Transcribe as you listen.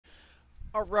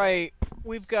All right,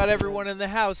 we've got everyone in the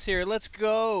house here. Let's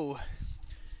go.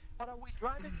 What are we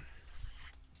driving?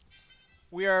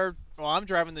 We are. Well, I'm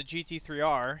driving the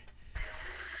GT3R.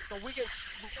 So we can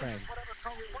use whatever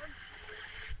car we want.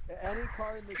 Any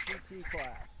car in the GT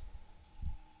class.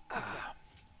 Ah,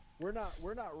 We're not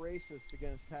racist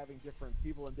against having different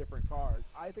people in different cars.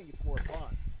 I think it's more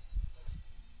fun.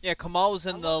 yeah, Kamal was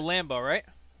in the Lambo, right?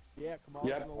 Yeah, Kamal's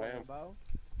in the Lambo.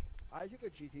 I took a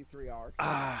GT3R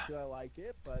because I like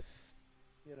it, but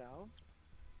you know.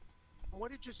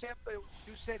 What did you say?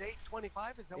 You said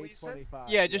 825. Is that what you said?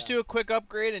 Yeah, just do a quick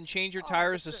upgrade and change your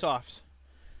tires to softs.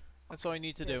 That's all you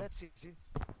need to do. That's easy.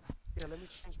 Yeah, let me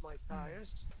change my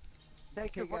tires.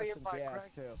 Thank you for the invite,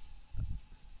 Craig. Too.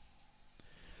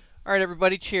 All right,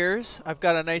 everybody, cheers. I've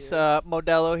got a nice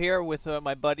Modelo here with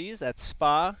my buddies at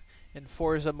Spa and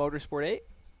Forza Motorsport 8.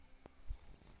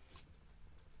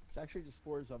 It's actually just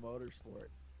Forza Motorsport.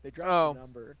 They dropped the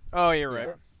number. Oh, you're right.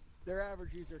 Their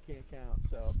average user can't count,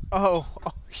 so. Oh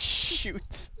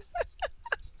shoot.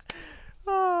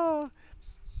 Oh.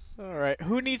 All right,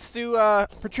 who needs to,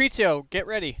 Patrizio, get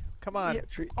ready. Come on. Yep.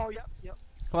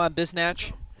 Come on,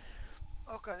 Biznatch.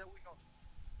 Okay, there we go.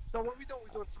 So what we doing?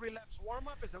 We're doing 3 laps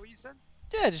warm-up? Is that what you said?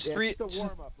 Yeah, just a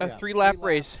 3-lap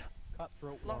race.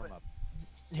 Cutthroat warm-up.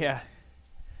 Yeah.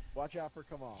 Watch out for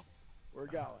Kamal. We're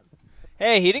going.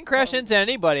 Hey, he didn't crash into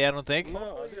anybody, I don't think.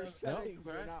 No, not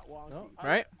wonky.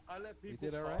 Right? I let people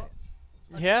did all right.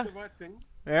 Yeah. The right thing,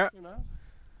 Yeah. you know?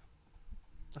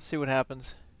 Let's see what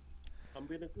happens. I'm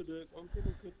being a good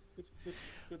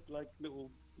like little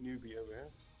newbie over here.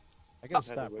 I gotta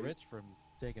stop Rich from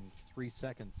taking 3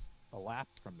 seconds a lap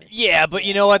from me. Yeah, but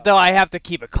you know what though? I have to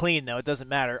keep it clean though. It doesn't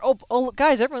matter. Oh,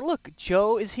 guys, everyone, look!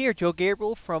 Joe is here. Joe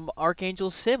Gabriel from Archangel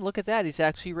Sim. Look at that. He's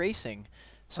actually racing.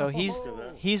 So he's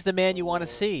the man you want to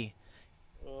see.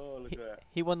 Oh, look at that.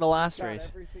 He won the last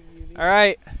race. All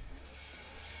right.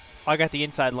 I got the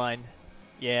inside line.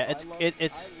 Yeah, it's. I love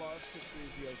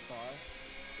Patrizio's car.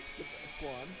 It's the best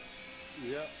one.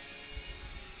 Yeah.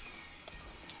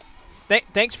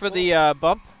 Thanks for the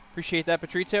bump. Appreciate that,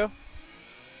 Patrizio.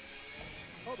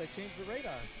 Oh, they changed the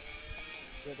radar.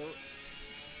 Yeah,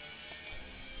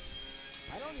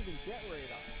 I don't even get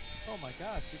radar. Oh my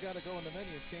gosh, you gotta go in the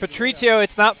menu and change Patrizio,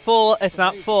 it's not full. It's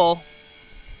not full.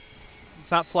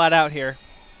 It's not flat out here.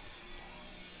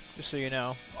 Just so you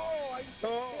know. Oh, I just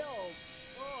got killed.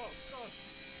 Oh, gosh.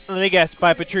 Let me guess,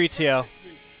 by Patrizio.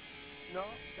 No,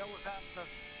 that was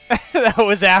after. That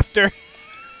was after.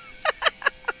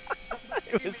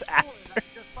 It was after.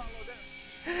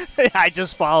 I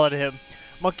just followed him.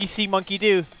 Monkey see, monkey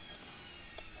do.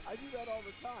 I do that all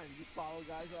the time. You follow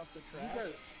guys off the track.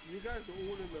 You guys are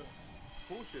all in the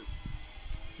Porsches.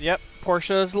 Yep,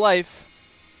 Porsche's life.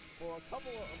 Well, a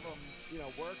couple of them, you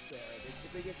know, work there.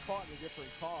 They get caught in a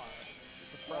different car.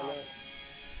 It's a problem.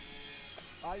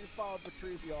 I just followed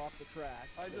Patrizio off the track.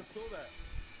 I just saw that.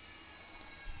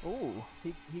 Ooh.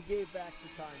 He gave back the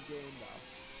time game though.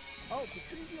 Oh,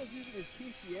 Patrizio's using his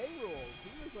PCA rules. He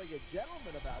was like a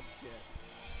gentleman about shit.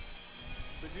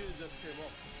 Patrizio just came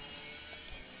off.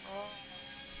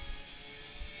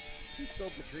 He's still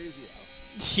Patrizio.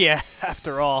 Yeah,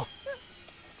 after all.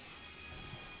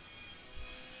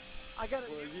 I got a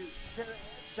new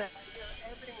headset.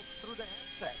 Everything's through the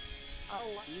headset. I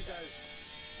don't like you guys.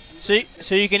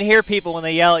 So you can hear people when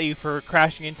they yell at you for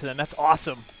crashing into them. That's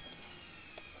awesome.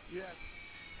 Yes.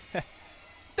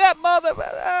 That mother...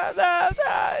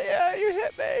 yeah, you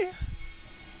hit me.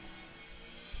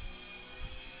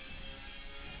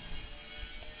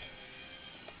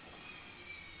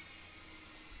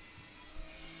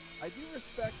 I do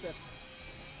respect that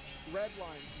red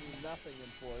lines mean nothing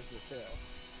in Forza too.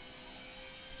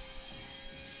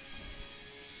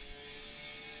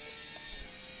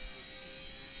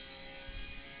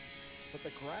 But the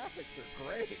graphics are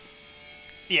great.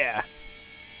 Yeah.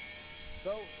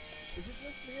 So, is it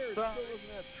just me or it still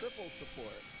doesn't have triple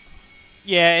support?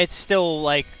 Yeah, it's still,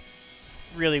 like,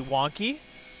 really wonky,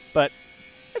 but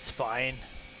it's fine.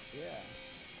 Yeah.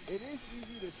 It is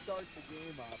easy to start the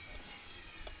game up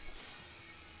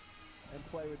and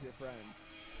play with your friends.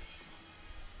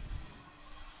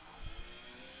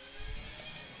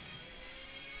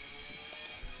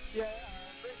 Yeah,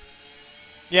 Rich.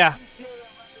 Yeah. This year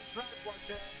the track was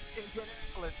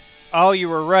Indianapolis. Oh, you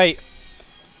were right.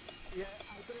 Yeah,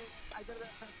 I didn't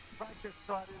practice,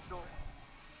 so I didn't do it.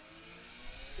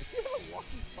 You have a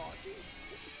walkie-talkie?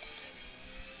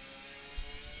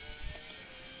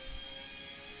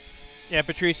 Yeah,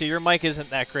 Patrizio, your mic isn't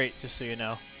that great, just so you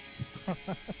know.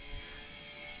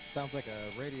 Sounds like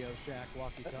a Radio Shack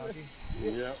walkie-talkie.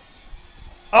 Yeah.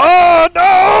 Oh,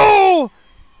 no!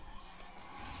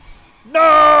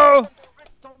 No! Rich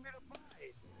told me to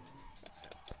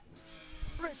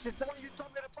buy. Rich, it's the one you told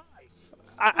me to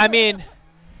buy. I mean,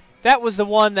 that was the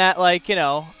one that, like, you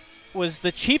know, was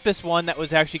the cheapest one that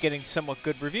was actually getting somewhat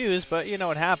good reviews, but you know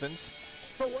what happens.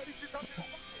 So what did you tell me to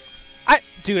buy?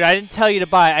 Dude, I didn't tell you to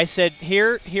buy. I said,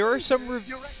 here are some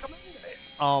You recommended it.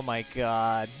 Oh my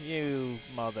god, you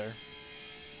mother.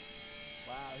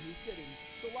 Wow, he's getting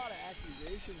a lot of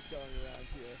accusations going around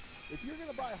here. If you're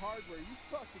gonna buy hardware, you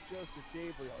talk to Joseph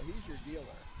Gabriel. He's your dealer.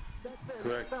 That's it.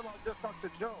 Correct. Next time I'll just talk to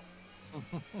Joe.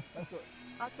 That's what.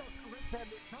 I thought Rich had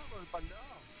me covered, but no.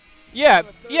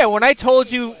 Yeah, when I told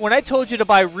you to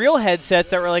buy real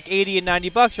headsets that were like 80 and 90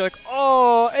 bucks, you're like,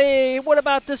 "Oh, hey, what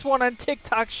about this one on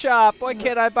TikTok Shop? Why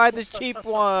can't I buy this cheap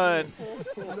one?"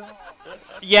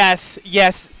 Yes.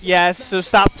 So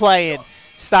stop playing.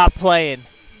 Stop playing.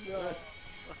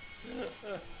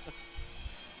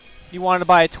 You wanted to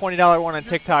buy a $20 one on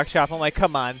TikTok Shop. I'm like,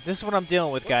 "Come on. This is what I'm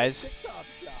dealing with, guys." TikTok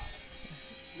shop.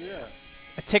 Yeah.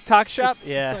 A TikTok Shop?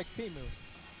 It's like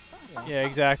Temu. Yeah,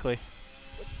 exactly.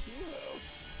 What's Hero?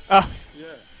 Oh, Yeah.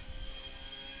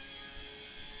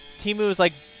 Temu is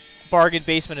like bargain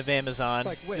basement of Amazon, It's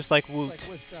like Wish. just like It's Woot. like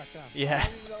Wish.com. I Yeah.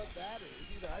 don't even know what that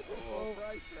is either. I pay full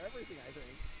price for everything. I think.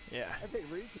 Yeah. I pay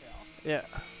retail. Yeah.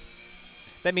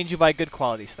 That means you buy good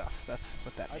quality stuff. That's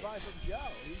what that I buy means. from Joe.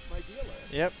 He's my dealer.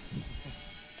 Yep.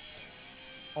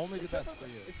 Only the best for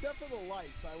you. Except for the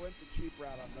lights, I went the cheap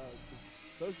route on those. 'Cause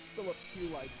those Philips Hue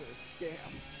lights are a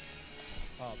scam.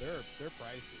 Oh, they're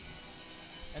pricey,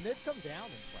 and they've come down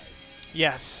in price.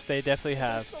 Yes, they definitely They're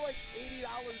have. still like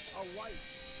 $80 a light.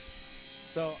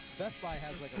 So Best Buy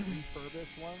has like a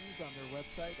refurbished ones on their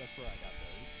website. That's where I got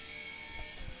those.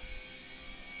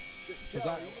 Joe,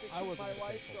 I- are you gonna I keep wasn't my gonna pay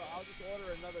lights, full or I'll price. just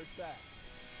order another set.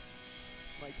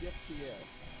 My gift to you.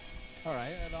 All right,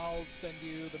 and I'll send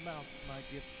you the mounts. My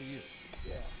gift to you.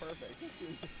 Yeah, perfect.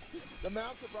 The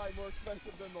mounts are probably more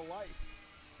expensive than the lights.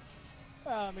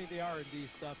 I mean, the R&D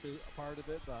stuff is a part of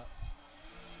it, but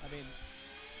I mean,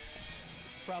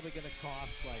 it's probably going to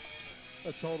cost like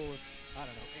a total of, I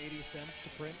don't know, 80 cents to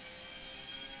print.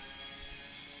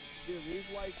 Dude, these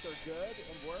lights are good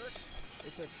and work.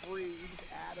 It's a free. You just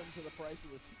add them to the price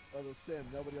of the sim.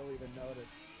 Nobody will even notice.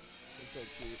 It's so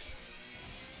cheap.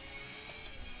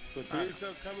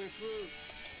 Patrizio coming through.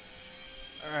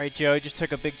 All right, Joe, you just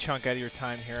took a big chunk out of your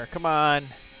time here. Come on.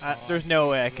 There's no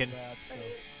way I can. That, so,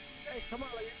 Hey, come on,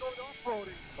 you're going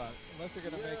off-roading. but unless they're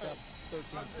going to make up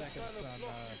 13 seconds on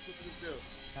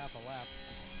half a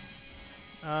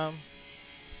lap.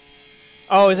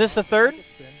 Oh, is this the third? I could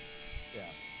spin. Yeah.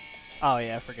 Oh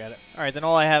yeah, forget it. All right, then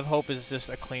all I have hope is just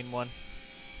a clean one.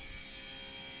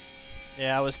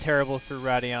 Yeah, I was terrible through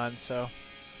Radion, so.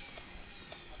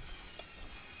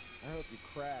 I hope you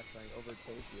crash and I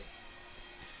overtake you.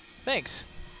 Thanks.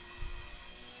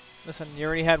 Listen, you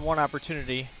already had one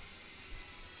opportunity.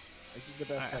 I did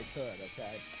the best I could,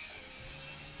 okay?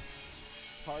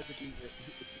 It's hard to beat it.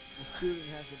 The student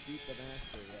hasn't beat the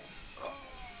master yet.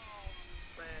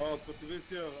 Oh,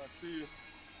 Patrizio, I see you.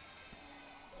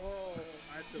 Oh,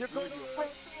 I had to You're going avoid you.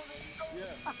 off-road.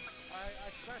 Yeah. I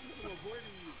tried to avoid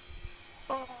you.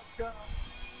 Oh, God.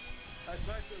 I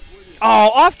tried to avoid you. Oh,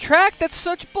 off track? That's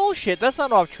such bullshit. That's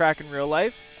not off track in real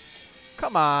life.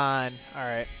 Come on. All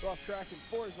right. It's off track in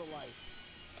Forza life.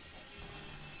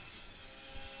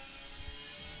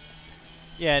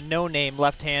 Yeah, no name,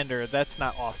 left-hander. That's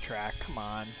not off track. Come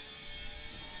on.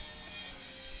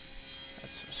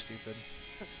 That's so stupid.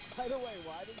 By the way,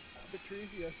 why does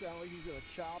Patrizio sound like he's in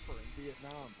a chopper in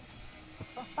Vietnam?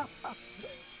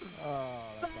 Oh,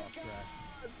 that's off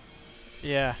track.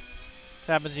 Yeah.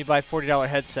 What happens when you buy a $40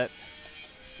 headset?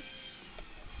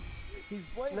 He's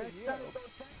blaming Next you. time, don't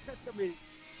text it to me.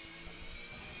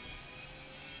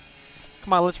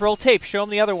 Come on, let's roll tape. Show them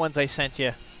the other ones I sent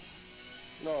you.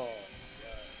 No.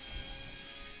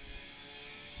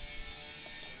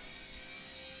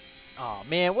 Oh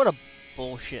man, what a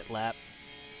bullshit lap.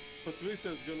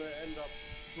 Patrizio's gonna end up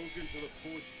talking to the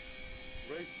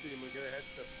Porsche race team and get a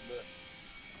headset from there.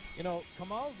 You know,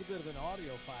 Kamal's a bit of an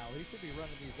audiophile. He should be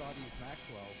running these Audis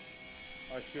Maxwells.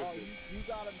 I should Oh, be. you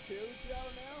got him too, Joe,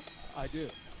 now? I do.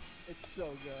 It's so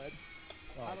good.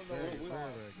 Oh, I don't know very, what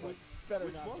very good. It's better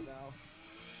Which not ones? to know.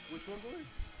 Which one, boy?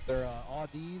 They're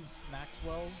Audis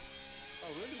Maxwell.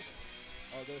 Oh, really?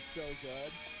 Oh, they're so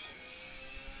good.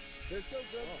 They're so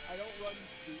good, I don't run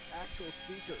the actual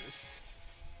speakers.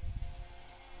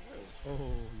 Oh,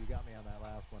 you got me on that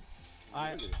last one.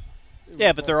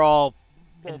 Yeah, but they're all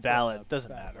both invalid. bad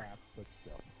Doesn't laps, matter. but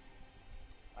still.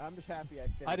 I'm just happy I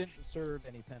finished. I didn't serve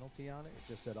any penalty on it.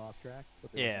 It just said off track,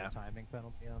 but there was no timing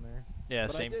penalty on there. Yeah,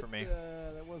 but same for me.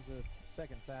 That was a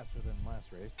second faster than last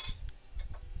race.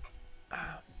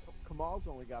 Kamal's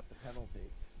only got the penalty.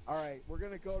 All right, we're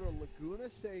going to go to Laguna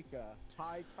Seca,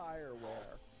 high tire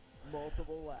wear,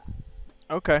 multiple laps.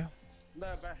 Okay. No,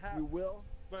 but how? You will.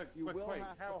 But wait, have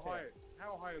how to high? pit.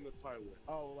 How high on the tire wear?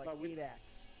 Oh, like Like 8x,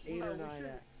 8 No, or we 9x. shouldn't.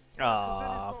 Then it's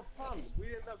not fun. We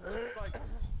end up just like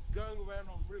going around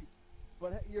on rims.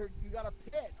 But you got to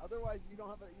pit. Otherwise, you don't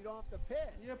have to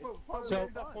pit. Yeah, It's but part of So,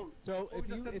 the fun. so Well,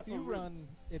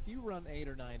 if you run 8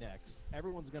 or 9x,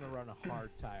 everyone's gonna run a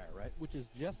hard tire, right? Which is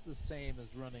just the same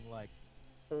as running like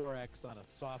 4x on a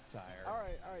soft tire. All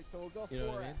right. So we'll go 4x. You know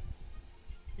what I mean?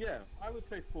 Yeah, I would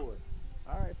say 4x.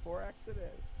 All right, 4x it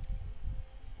is.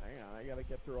 Hang on, I got to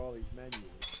get through all these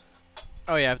menus.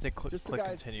 Oh yeah, I have to Just click to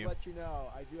guys continue. let you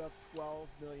know, I do have $12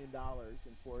 million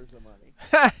in Forza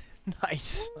money.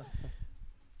 Nice.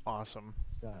 Awesome.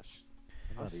 Gosh,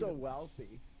 I'm so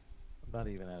wealthy. I'm not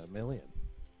even at $1 million.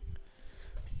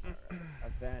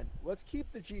 Event. Let's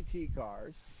keep the GT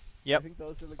cars. Yep. I think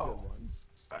those are the good Oh. ones.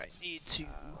 I need to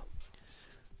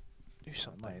do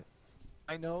something.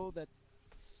 I know that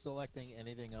selecting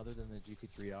anything other than the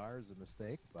GT3R is a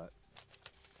mistake, but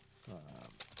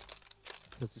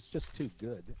because it's just too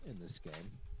good in this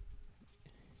game.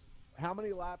 How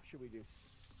many laps should we do?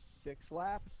 6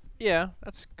 laps? Yeah,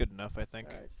 that's good enough, I think.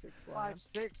 All right, 6 5, laps.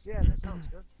 6. Yeah, that sounds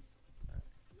good.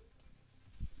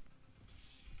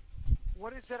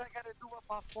 What is it I gotta do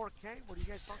about 4K? What are you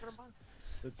guys talking about?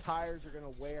 The tires are going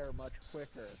to wear much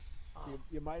quicker. So Oh.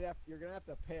 you're going to have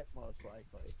to pit most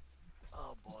likely.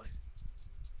 Oh boy.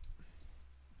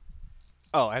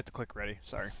 Oh, I have to click ready.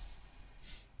 Sorry.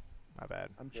 My bad.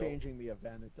 I'm changing the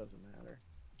event. It doesn't matter.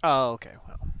 Oh, okay.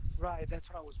 Well, Right, that's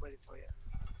what I was waiting for you.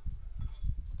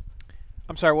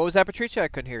 I'm sorry. What was that, Patrizio? I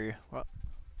couldn't hear you. Well,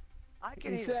 I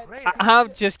can He hear said- great.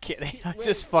 I'm just kidding. I'm Wait,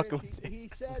 just fucking Rich, with you. He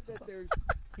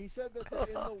said that they're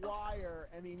in the wire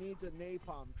and he needs a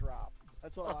napalm drop.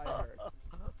 That's all I heard.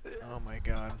 Oh my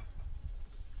god.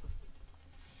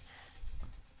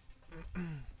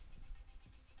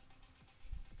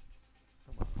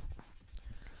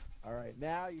 All right,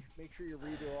 now you make sure you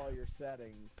redo all your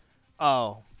settings.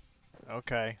 Oh.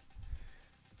 Okay.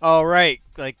 Oh right,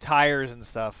 like tires and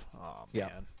stuff. Oh Yeah.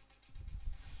 man.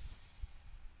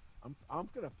 I'm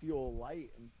gonna fuel light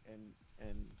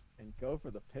and go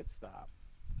for the pit stop.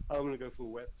 I'm gonna go for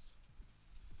wets.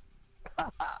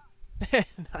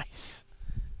 Nice.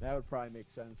 That would probably make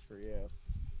sense for you.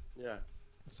 Yeah.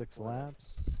 6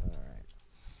 laps. All right.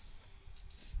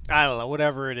 I don't know.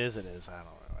 Whatever it is, it is. I don't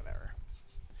know. Whatever.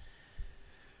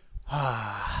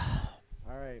 Ah.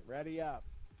 All right, ready up.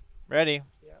 Ready.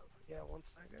 Yeah, 1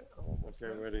 second. I'm almost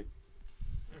Okay, done. ready.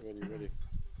 Ready,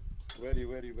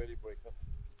 break up.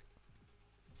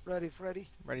 Ready, Freddy.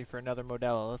 Ready for another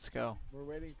Modelo. Let's go. We're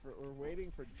waiting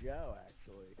for Joe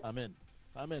actually. I'm in.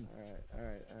 All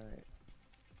right.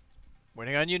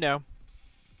 Waiting on you now.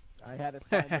 I had to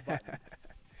find the button.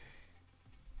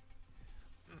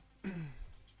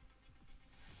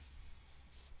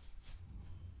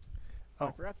 Oh.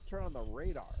 I forgot to turn on the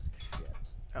radar. Shit.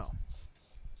 Oh.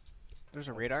 There's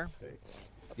a radar?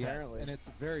 Apparently. Yes, and it's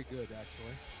very good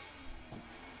actually.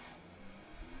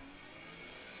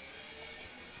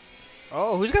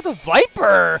 Oh, who's got the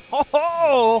Viper?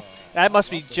 Oh, that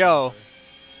must be love the Joe.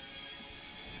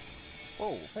 Viper.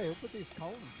 Whoa. Hey, who put these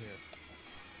cones here?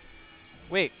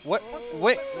 Wait, what? Whoa,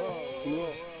 Wait. whoa.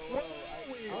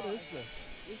 What is this?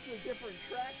 This is a different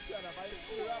track setup. I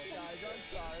screwed up, guys. I'm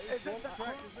sorry. Is this a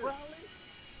cross rally?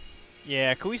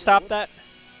 Yeah, can we stop that?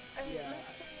 Hey, Yeah. let's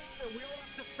stay on it. We will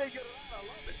have to figure it out.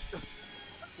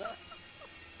 I love it.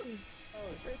 Oh,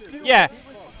 shit. Yeah.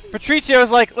 Patrizio's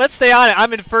like, let's stay on it.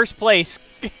 I'm in first place.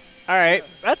 All right,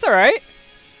 that's all right.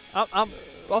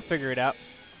 I'll figure it out.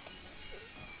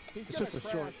 He's It's gonna just a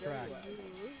short crash track.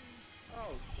 anyway.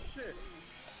 Oh shit.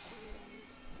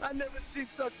 I've never seen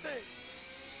such thing.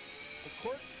 The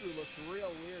corkscrew looks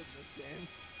real weird in this game.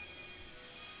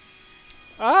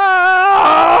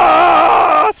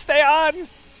 Ah! Stay on.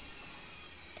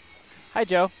 Hi,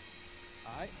 Joe.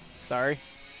 Hi. Sorry.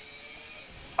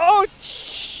 Oh,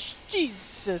 Jesus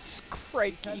He's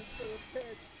crikey. headed for the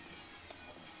pit.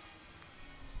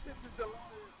 This is hilarious.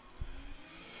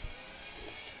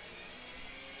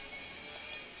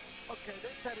 Okay, they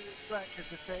said in this track is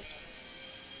the same.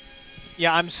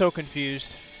 Yeah, I'm so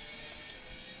confused.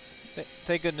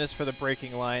 Thank goodness for the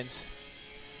braking lines.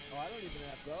 Oh, I don't even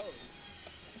have those.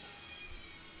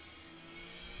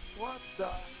 What the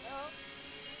hell?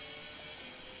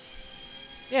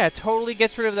 Yeah, it totally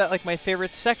gets rid of that, like, my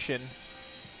favorite section.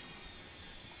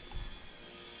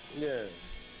 Yeah.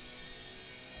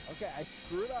 Okay, I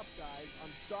screwed up, guys.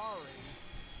 I'm sorry.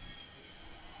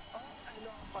 Oh, and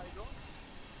off I go.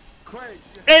 Craig,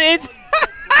 you And had it's one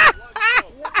job, bro.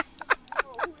 One job.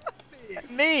 Oh, who hit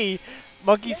me? me.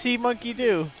 Monkey see, monkey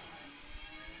do.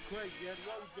 Craig, you had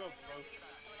one job, bro.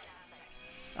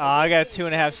 Oh, I got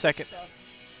 2.5 seconds.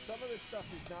 Some of this stuff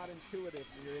is not intuitive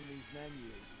when you're in these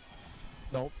menus.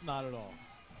 Nope, not at all.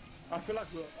 I feel like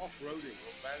we're off-roading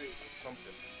or rallying or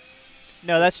something.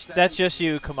 No, that's just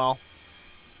you, Kamal.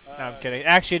 No, I'm kidding.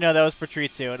 Actually, no, that was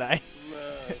Patrizio and I. No,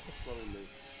 it's probably me.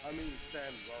 I mean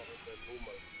sand rather than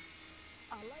normal.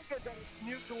 I like it that it's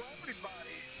new to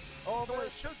everybody. Over. So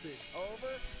it should be.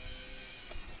 Over.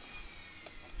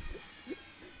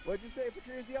 What'd you say,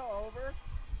 Patrizio? Over?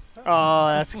 Oh,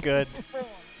 that's good.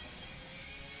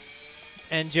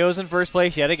 And Joe's in first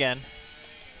place yet again.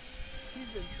 He's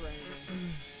been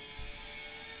training.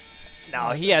 No,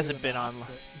 I he think hasn't doing been the on.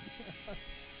 opposite.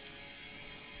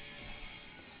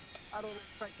 I don't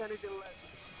expect anything less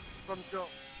from Joe.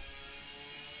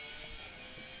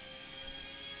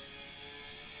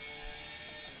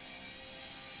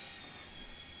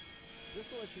 Just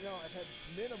to let you know, I've had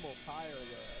minimal tire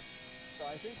wear. So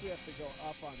I think we have to go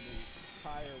up on the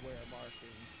tire wear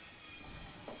marking.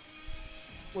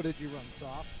 What did you run,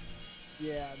 softs?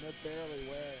 Yeah, and they're barely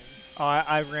wearing. Oh,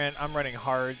 I'm running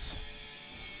hards.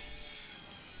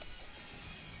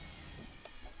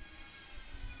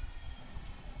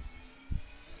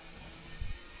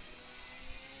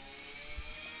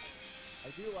 I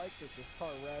do like that this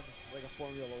car revs like a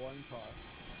Formula One car.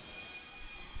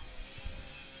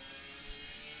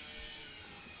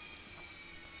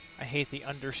 I hate the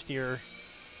understeer.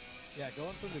 Yeah,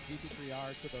 going from the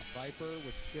GT3R to the Viper,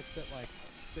 which shifts at like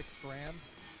 $6 grand.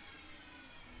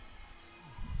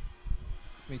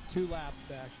 I mean, 2 laps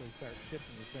to actually start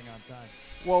shifting this thing on time.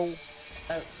 Whoa.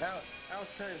 How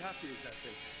chain happy is that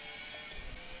thing?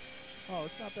 Oh,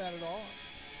 it's not bad at all.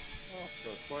 Oh,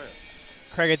 so quiet.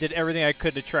 Craig, I did everything I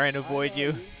could to try and avoid I know, you.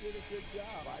 You did a good job.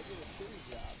 I did a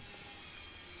shitty job.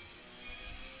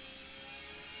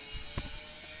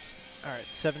 Alright,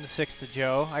 7-6 to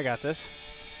Joe. I got this.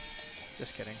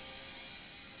 Just kidding.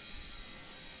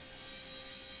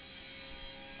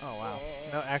 Oh, wow.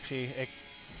 No, actually,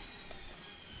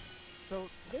 So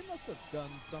they must have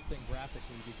done something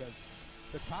graphically because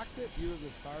the cockpit view of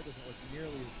this car doesn't look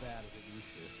nearly as bad as it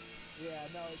used to. Yeah,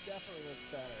 no, it definitely looks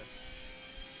better.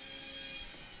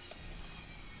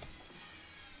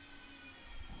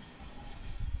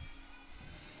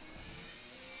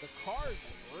 The cars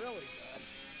look really good.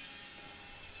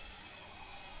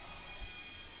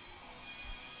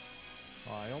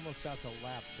 Oh, I almost got to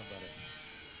lap somebody.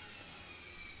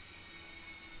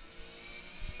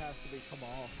 Has to be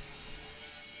Kamal.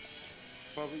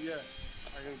 Probably, yeah.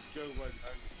 I think Joe went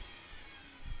home.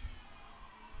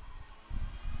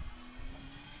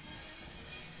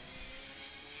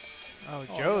 oh,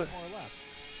 Oh, Joe. I got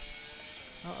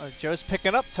more laps. Joe's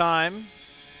picking up time.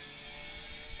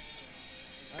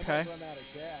 I Okay. might run out of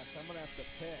gas. I'm gonna have to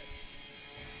pit.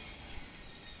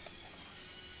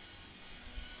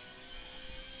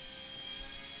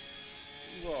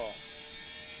 Well,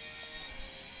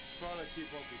 trying to keep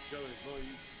up with Joe is not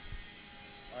easy.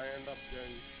 I end up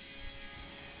going.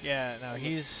 Yeah, no, on the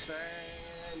he's.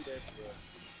 sand everywhere.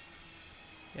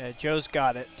 Yeah, Joe's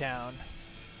got it down.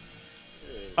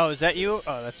 Yeah. Oh, is that you?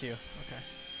 Oh, that's you. Okay.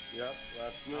 Yep,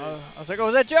 that's me. I was like, oh,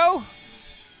 was that Joe?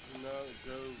 No,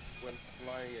 Joe went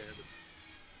flying ahead of me.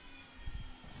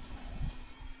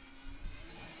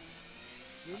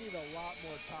 We need a lot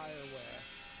more tire wear.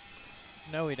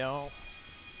 No, we don't.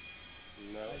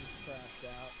 No. I just crashed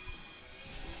out.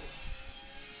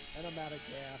 And I'm out of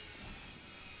gas.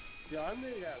 Yeah, I'm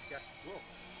nearly out of gas as well.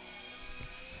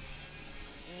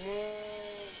 Whoa.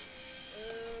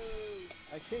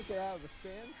 Oh. I can't get out of the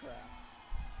sand trap.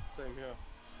 Same here.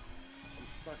 I'm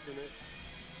stuck in it.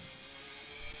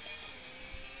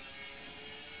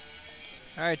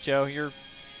 Alright, Joe, you're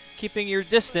keeping your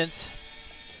distance.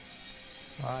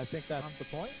 I think that's the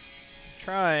point.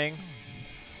 Trying.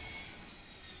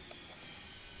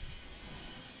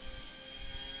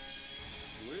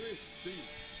 Really steep.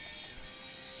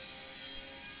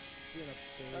 Being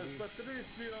a And baby.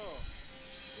 Patrizio.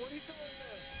 What are you doing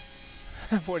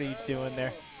there? What are you doing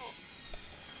there?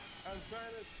 I'm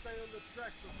trying to stay on the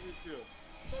track, Patrizio.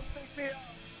 Don't take me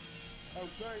out. I'm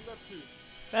trying not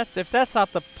to. If that's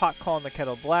not the pot calling the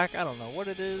kettle black, I don't know what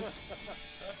it is.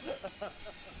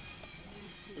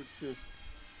 Okay.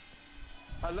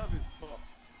 I love his spot.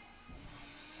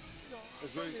 No,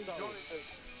 It's I'm very really subtle. enjoying this.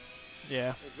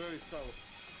 Yeah. It's very subtle.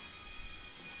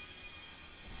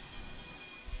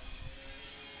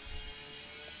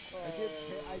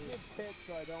 I did pit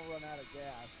so I don't run out of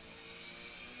gas.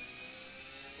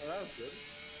 Well, that's good.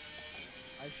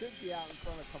 I should be out in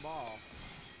front of Kamal.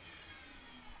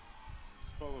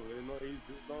 Probably not easy.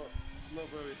 Not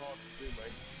very hard to do,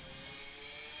 mate.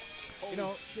 Holy You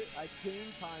know- shit, I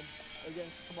gained time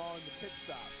against Kamal in the pit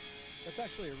stop. That's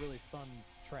actually a really fun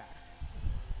track.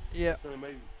 Yeah. It's an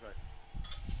amazing track.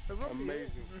 It really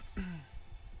Amazing. is.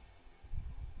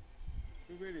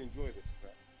 We really enjoy this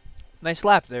track. Nice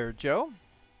lap there, Joe.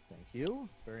 Thank you.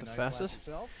 Very The nice fastest? lap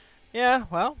yourself. Yeah,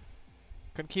 well,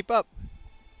 couldn't keep up.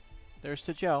 There's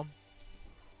to Joe.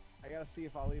 I gotta see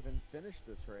if I'll even finish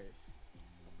this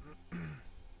race.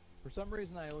 For some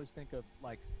reason, I always think of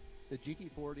like the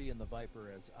GT40 and the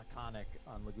Viper as iconic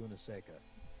on Laguna Seca.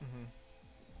 Hmm.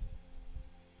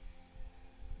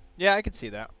 Yeah, I could see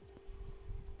that.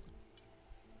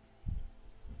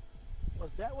 Was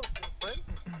that what's different?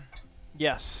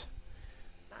 Yes,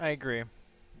 I agree.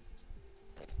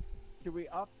 Should we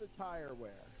up the tire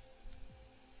wear?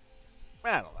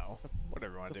 I don't know.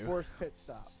 Whatever you want to The do. forced pit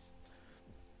stops.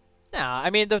 Nah, I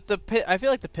mean the pit. I feel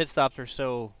like the pit stops are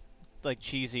so like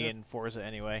cheesy Yeah. in Forza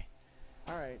anyway.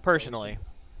 All right. Personally,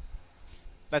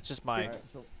 that's just my. All right,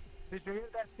 so Did you hear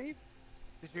that, Steve?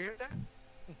 Did you hear that?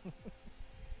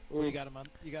 Well, you got him on.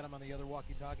 You got him on the other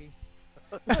walkie-talkie.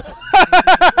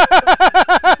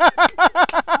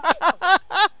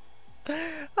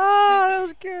 Ah, that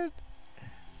was good.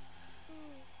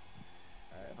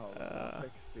 all right, hold on. I'll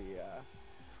fix the.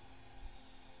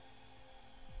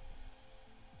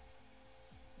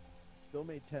 Still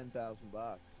made $10,000 on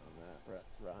that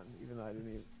run, even though I didn't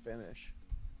even finish.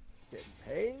 Getting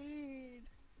paid.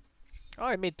 Oh,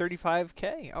 I made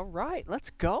 35K. All right, let's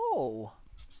go.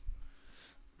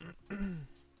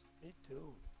 Me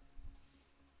too.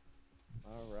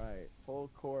 All right, full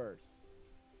course.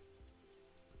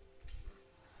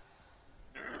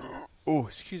 Oh,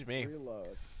 excuse me.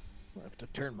 Reload. I have to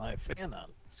turn my fan on.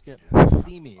 It's getting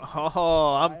steamy.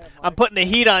 Oh, I I'm have I'm my putting the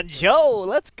fan heat on on. Joe.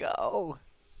 Let's go.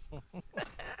 I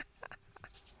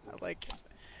like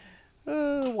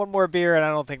it. One more beer, and I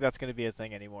don't think that's going to be a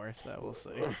thing anymore. So we'll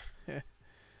see.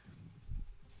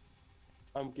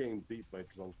 I'm getting beat by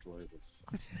drunk drivers.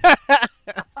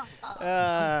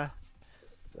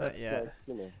 Not yet. Like,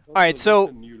 you know, All right, that's so-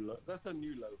 a new low. That's a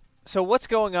new low. So what's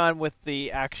going on with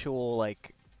the actual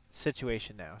like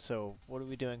situation now? So what are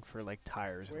we doing for like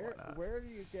tires and whatnot? Where do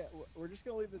you get? We're just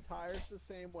gonna leave the tires the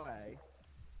same way.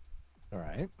 All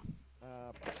right.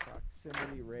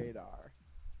 Proximity radar.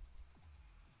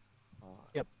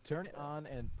 Yep. Turn it on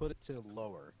and put it to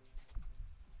lower.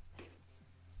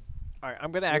 All right,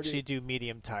 I'm gonna Where do actually you- do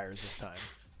medium tires this time.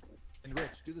 And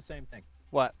Rich, do the same thing.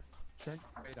 What? Turn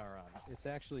your radar on. It's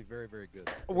actually very, very good.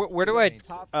 Where do I? Change it.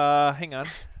 Top- Hang on.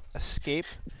 Escape.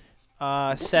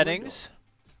 Settings.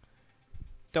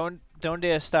 Donde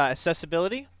está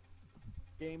accessibility?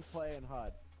 Gameplay and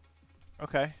HUD.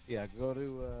 Okay. Yeah, go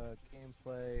to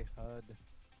gameplay, HUD.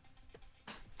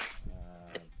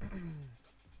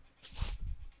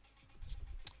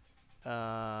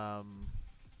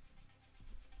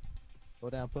 Go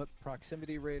down, put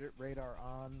proximity radar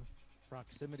on.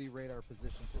 Proximity radar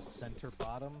position to center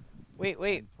bottom.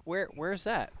 Wait. Where's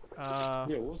that? Yeah,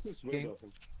 what's this radar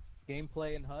thing?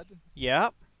 Gameplay and HUD. Yeah.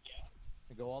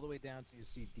 And go all the way down till you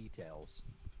see details.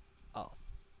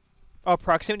 Oh,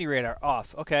 proximity radar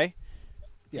off. Okay.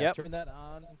 Yeah, Yep. turn that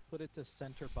on, put it to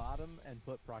center bottom, and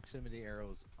put proximity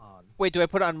arrows on. Wait, do I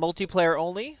put it on multiplayer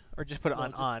only, or just put it No,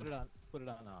 on just on? Put it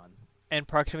on. And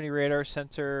proximity radar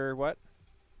center what?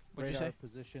 What'd you Radar say?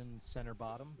 position center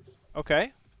bottom,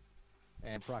 Okay.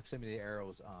 and proximity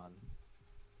arrows on.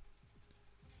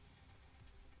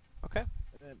 Okay.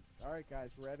 And then, all right, guys,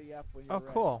 ready up when you're Oh,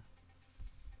 ready. cool.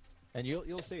 And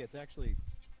you'll see it's actually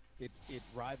it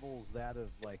rivals that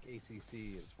of like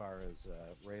ACC as far as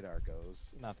radar goes.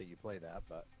 Not that you play that,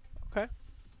 but Okay.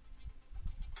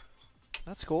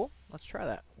 That's cool. Let's try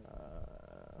that.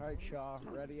 All right, Shaw,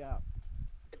 ready up.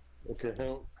 Okay, hang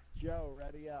on. Joe,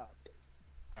 ready up.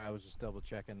 I was just double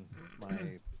checking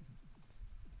my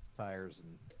tires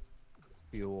and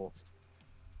fuel.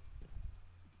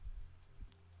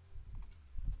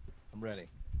 I'm ready.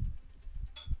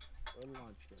 We're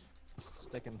launching.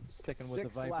 Sticking with 6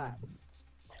 the Viper. laps.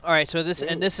 All right. So this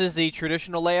is the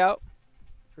traditional layout.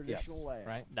 Yes, Traditional layout.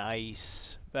 right.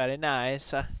 Nice. Very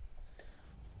nice.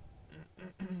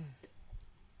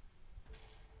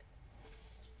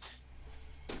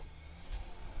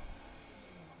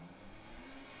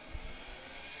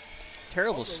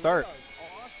 Terrible Oh, the start. radar's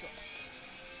awesome.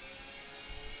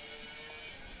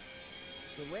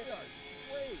 The radar's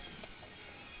great.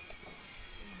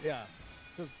 Yeah.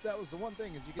 because that was the one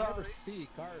thing is you can never see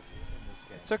cars in this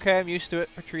game. It's okay. I'm used to it,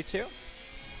 Patrizio.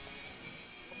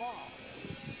 Come on.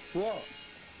 What?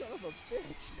 Son of a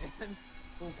bitch, man.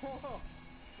 What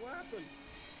happened?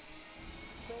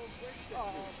 Someone breaks it.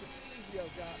 Oh, Patrizio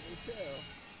got me too.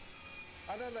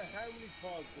 I don't know how many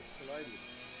cars just collided.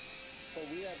 But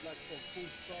we had like some full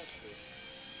start here.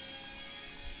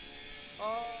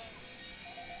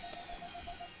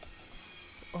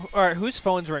 All right, whose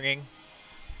phone's ringing?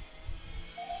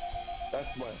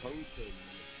 That's my home phone,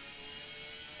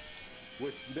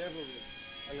 which never rings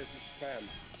unless it's spam.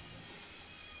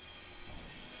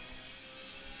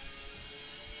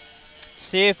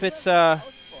 See if it's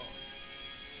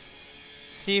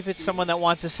see if it's someone that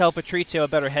wants to sell Patrizio a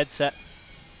better headset.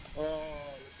 Oh, look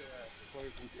at that. It's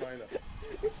coming from China.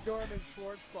 It's Norman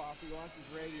Schwarzkopf. He wants his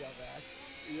radio back.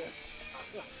 Yeah.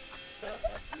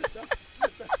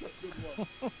 that's a good one.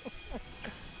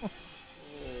 Oh,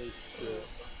 shit.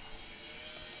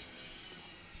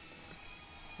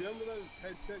 Do you remember those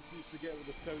headsets you used to get with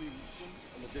the Sony Walkman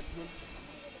and the Discman?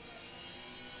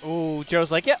 Ooh,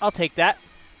 Joe's like, yeah, I'll take that.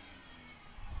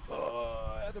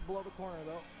 I had to blow the corner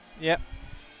though. Yep.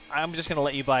 I'm just gonna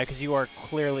let you by because you are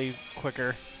clearly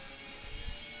quicker.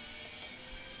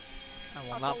 I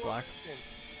will not block.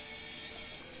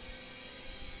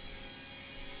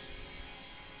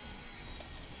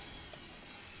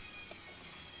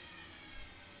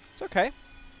 It's okay.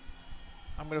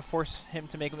 I'm gonna force him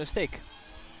to make a mistake.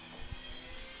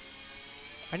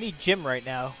 I need Jim right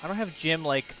now. I don't have Jim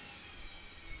like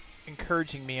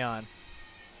encouraging me on.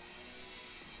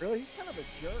 Really? He's kind of a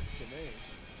jerk to me.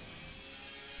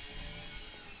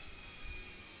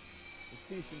 It's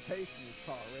decent taste in this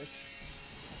car, Rich.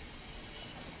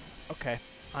 Okay.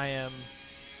 I am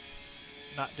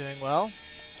not doing well.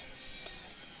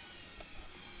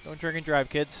 Don't drink and drive,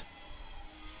 kids.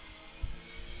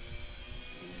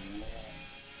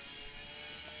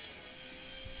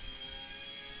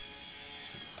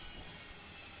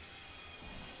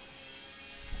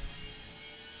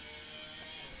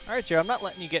 Alright, Joe, I'm not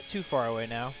letting you get too far away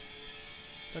now.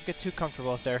 Don't get too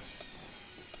comfortable up there.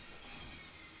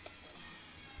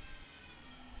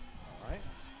 Alright.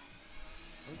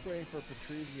 I'm just waiting for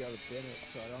Patrizio to bin it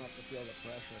so I don't have to feel the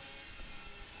pressure.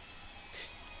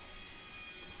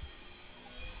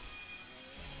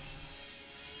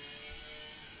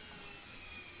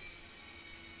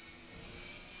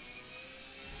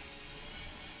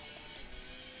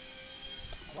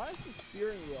 Why does the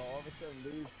steering wheel all of a sudden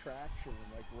lose traction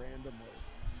like randomly?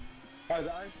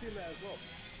 I've seen that as well.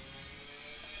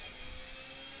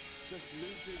 Just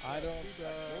loses I don't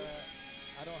feedback,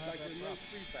 have like that with no problem.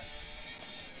 feedback.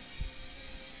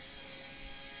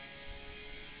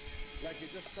 Like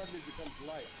it just suddenly becomes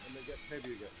light and then gets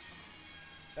heavy again.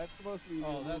 That's supposed to be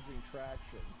Oh, that's- losing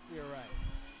traction. You're right.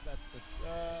 That's the.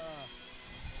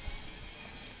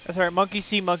 That's alright, monkey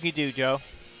see, monkey do, Joe.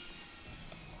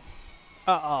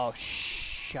 Uh-oh,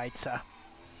 scheitza.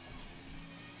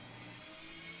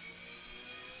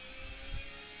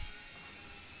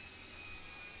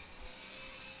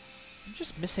 I'm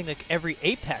just missing like every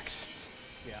apex.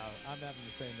 Yeah, I'm having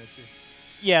the same issue.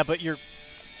 Yeah, but you're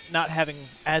not having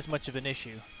as much of an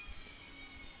issue.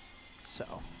 So,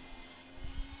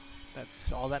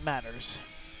 that's all that matters.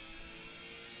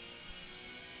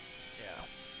 Yeah.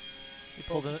 You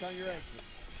pulled Focus an, on your exits.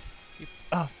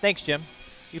 oh, thanks, Jim.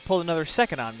 You pulled another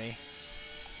second on me.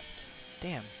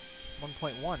 Damn.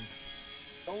 1.1.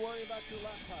 Don't worry about your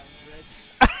lap times,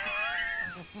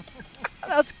 Rich.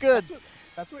 That's good.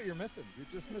 That's what you're missing. You're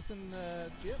just missing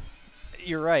Jim.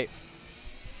 You're right.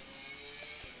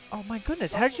 Oh my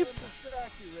goodness, how did you... Don't let him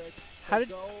distract you, Rich. How did...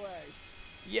 Go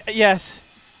away. Yes.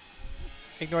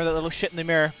 Ignore that little shit in the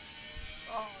mirror.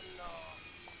 Oh no.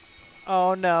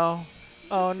 Oh no.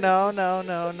 Oh no, no,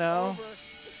 no, no. Over.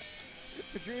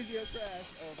 Patrizio crash.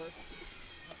 Over.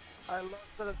 I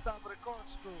lost the top record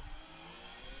screw.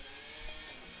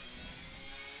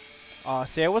 Oh,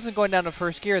 see, I wasn't going down to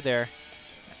first gear there.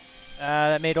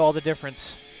 That made all the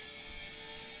difference.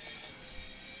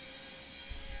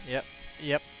 Yep,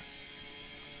 yep.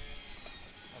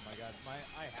 Oh my God,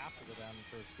 I have to go down in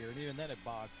first gear, and even then it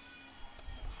bogs.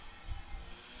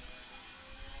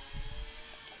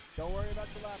 Don't worry about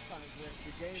your lap times, Rich.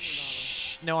 You're gaining on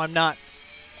Shh. No, I'm not. them.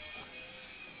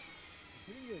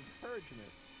 Giving you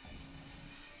encouragement.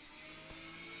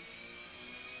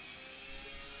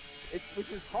 Which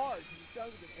is hard because it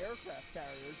sounds like an aircraft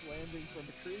carrier is landing from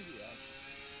Patrizio.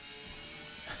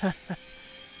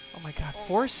 Oh my God,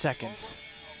 4 seconds.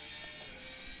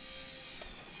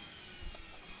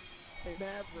 Hey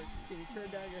Maverick, can you turn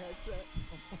down your headset?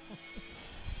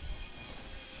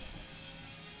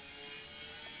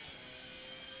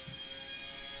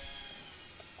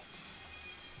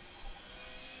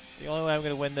 The only way I'm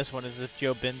going to win this one is if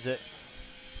Joe bins it.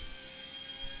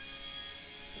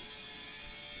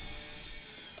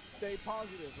 Stay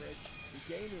positive, Rich.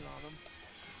 You're gaining on him.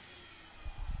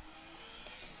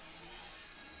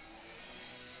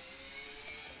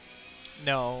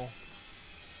 No.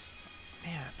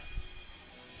 Man.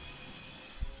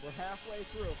 We're halfway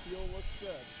through. Fuel looks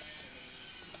good.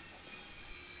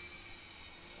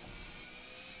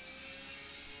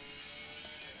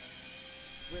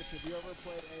 Rich, have you ever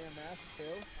played AMS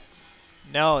too?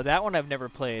 No, that one I've never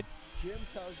played. Jim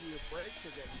tells you your brakes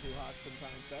are getting too hot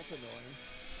sometimes. That's annoying.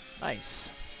 Nice.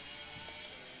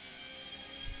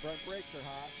 Front brakes are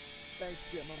hot. Thanks,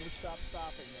 Jim. I'm going to stop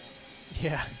stopping now.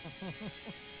 Yeah.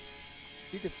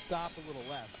 You could stop a little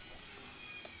less.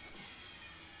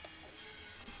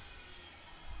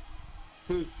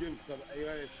 Who's Jim? Some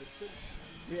AI assistant?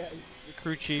 Yeah, he's the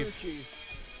Crew chief. Crew chief.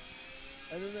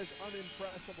 And then there's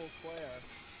unimpressible Claire.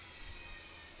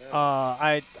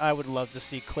 I would love to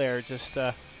see Claire just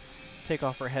take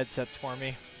off her headsets for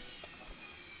me.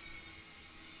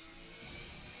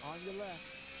 On your left.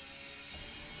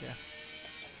 Yeah.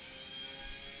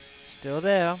 Still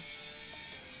there.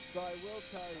 So I will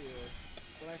tell you,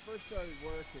 when I first started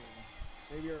working,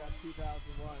 maybe around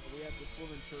 2001, we had this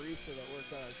woman, Teresa, that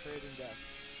worked on our trading desk.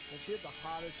 And she had the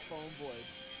hottest phone voice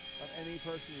of any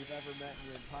person you've ever met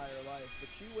in your entire life. But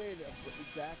she weighed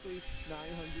exactly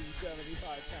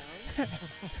 975 pounds.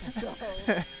 So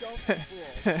don't be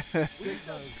fooled. We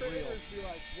Stigma is real. traders be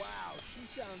like, wow, she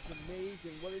sounds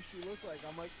amazing. What does she look like?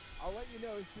 I'm like, I'll let you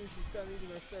know as soon as she's done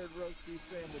eating her third roast beef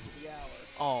sandwich of the hour.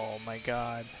 Oh my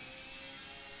god.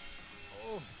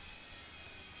 Oh,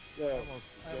 No.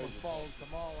 I almost followed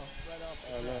Kamala right off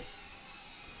the track.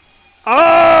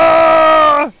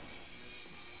 Ah!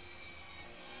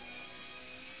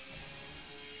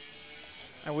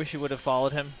 I wish you would have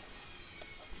followed him.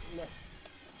 No.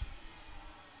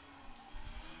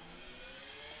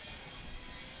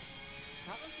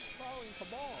 How is he following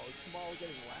Kamal? Is Kamal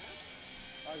getting lapped?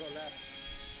 I got left.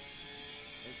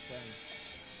 Makes sense.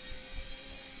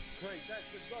 Craig, that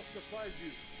should not surprise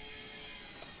you.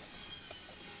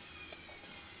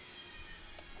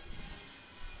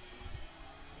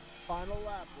 Final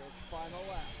lap, Rich. Final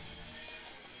lap.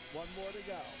 One more to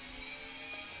go.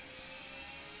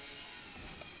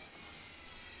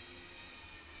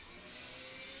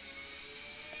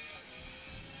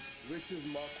 Rich's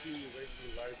marquee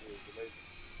racing library is amazing.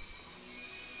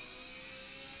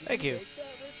 Thank Did you you. make that,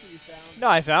 Rich, or you found No,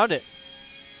 I found it.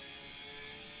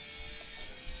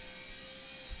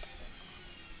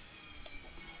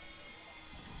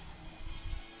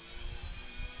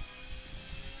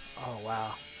 Oh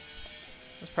wow.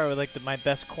 That's probably like my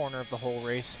best corner of the whole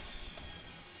race.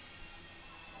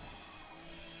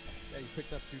 Yeah, you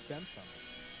picked up 2/10 on it.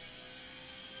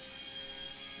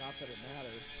 Not that it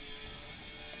matters.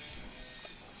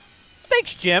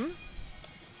 Thanks, Jim.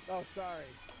 Oh, sorry.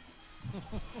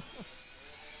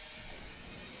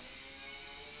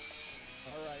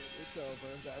 All right, it's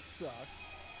over. That sucked.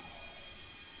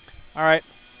 All right,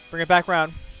 bring it back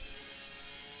round.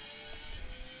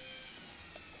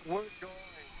 We're going.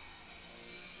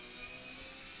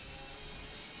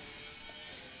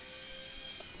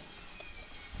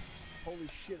 Holy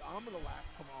shit, I'm gonna lap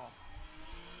Kamal.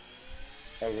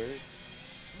 Oh, really?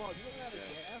 Come on, you don't have a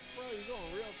gas, bro? You're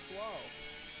going real slow.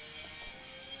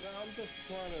 No, I'm just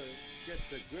trying to get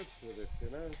the grips with it, you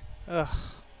know?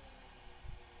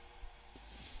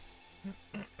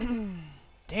 Ugh.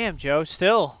 Damn, Joe.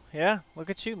 Still, yeah. Look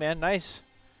at you, man. Nice.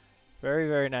 Very,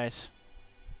 very nice.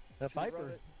 That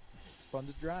Viper, it's fun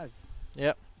to drive.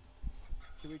 Yep.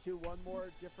 Should we do one more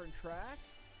different track?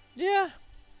 Yeah.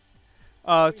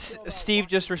 How do you feel about Steve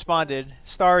just Watkins responded. Glen?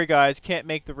 Sorry, guys. Can't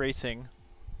make the racing.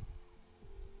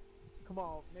 Come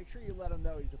on, make sure you let him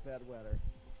know he's a bedwetter.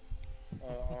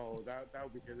 That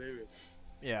would be hilarious.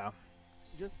 Yeah.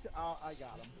 Just, I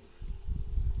got him.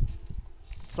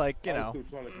 It's like, you I'm know. still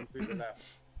trying to complete the lap.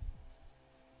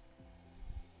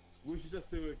 We should just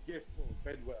do a GIF of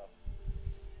Bedwell.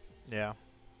 Yeah.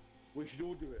 We should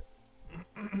all do it.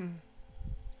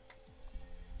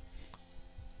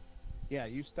 Yeah,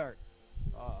 you start.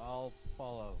 I'll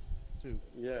follow suit.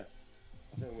 Yeah.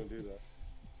 I think I'm going to do that.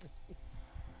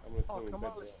 I'm going to Oh, come in come on,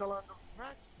 Bedwell. it's still on the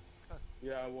track.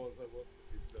 Yeah, I was.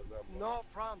 No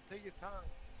problem. Take your time.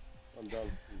 I'm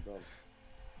done.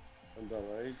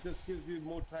 It just gives you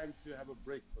more time to have a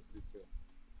break, Patrizio.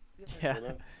 Yeah. You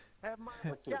know? Have my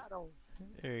That's it. macchiato.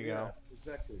 There you Yeah, go.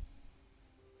 exactly.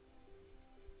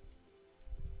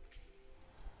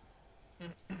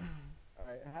 All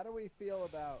right, how do we feel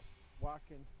about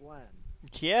Watkins Glen?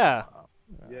 Yeah.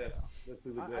 Yes, let's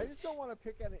do the I Glen. just don't want to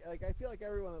pick any. Like, I feel like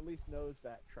everyone at least knows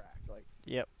that track. Like,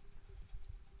 Yep.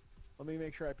 let me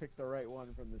make sure I pick the right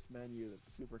one from this menu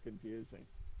that's super confusing.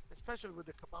 Especially with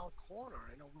the Kamal corner.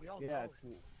 I know we all Yeah, know. it's,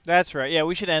 That's right. Yeah,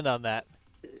 we should end on that.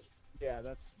 yeah,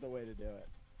 that's the way to do it.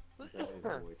 That is the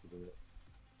way to do it.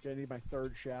 Gonna need my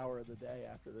third shower of the day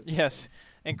after this. Yes.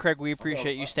 And Craig, we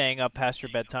appreciate you I- staying up past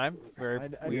your bedtime. We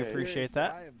yeah, appreciate seriously,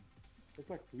 that. I am. It's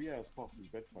like 3 hours past his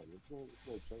bedtime. It's no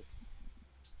joke.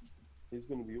 He's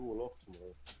gonna be all off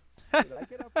tomorrow. Dude, I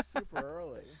get up super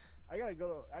early. I gotta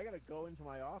go into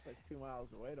my office 2 miles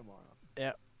away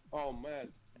tomorrow. Oh man,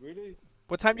 really?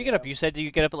 What time do you get up? Yeah. You said you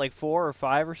get up at like 4 or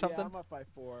 5 or Yeah, something? I'm up by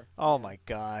 4. Oh yeah. my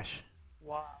gosh.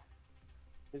 Wow.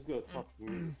 He's got a tough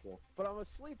commute now. But I'm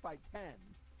asleep by 10.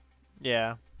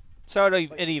 Yeah. So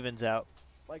Like- it evens out.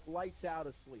 Like lights out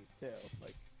asleep too.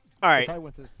 Like All right. If I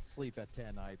went to sleep at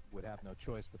 10, I would have no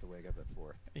choice but to wake up at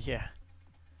 4. Yeah.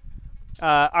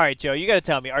 All right, Joe, you got to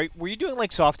tell me. Were you doing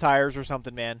like soft tires or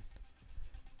something, man?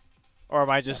 Or am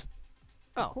I just?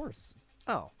 Of Oh. course.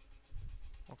 Oh.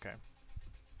 Okay.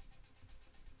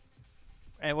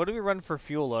 And what do we run for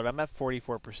fuel load? I'm at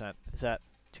 44%. Is that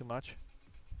too much?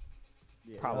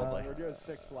 yeah, Probably. we're doing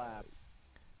 6 laps.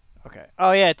 Okay.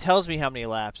 Oh yeah, it tells me how many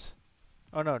laps.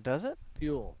 Oh no, does it?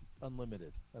 Fuel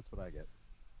unlimited. That's what I get.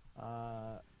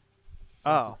 Since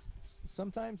Oh.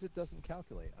 Sometimes it doesn't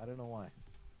calculate. I don't know why.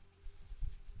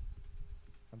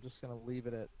 I'm just gonna leave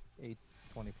it at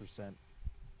 20%,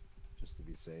 just to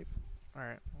be safe. All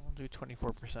right, we'll do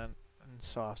 24% and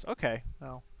softs. Okay.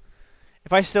 Well,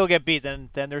 if I still get beat, then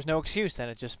there's no excuse. Then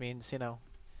it just means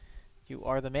you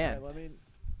are the man. All right,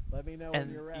 let me know when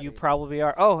And you're ready. you probably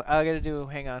are. Oh, I gotta do.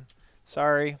 Hang on.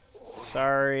 Sorry.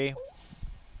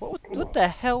 What the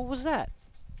hell was that?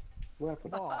 What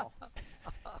happened? Oh,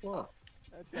 What?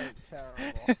 that sounds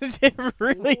terrible. It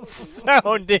really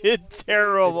sounded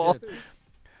terrible. It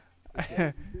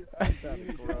did. That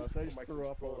sounded gross. I just threw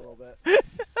up a little bit.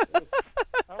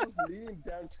 I was leaning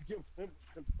down to give him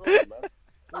control, man.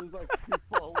 It was like too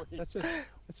far away. That's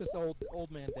just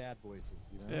old man dad voices,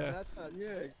 you know. Yeah. That's not. Yeah,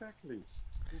 exactly.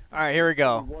 All right, here we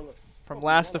go. Probably one- From probably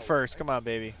last one to of- first. Come on,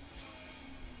 baby.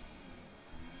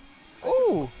 I took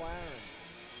Ooh.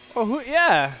 McLaren. Oh, who?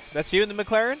 Yeah, that's you in the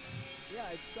McLaren. Yeah,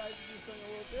 I decided to do something a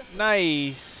little different.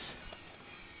 Nice.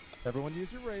 Everyone use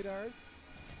your radars.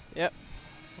 Yep.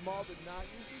 Kamal did not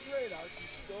use his radar. He's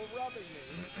still rubbing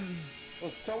me.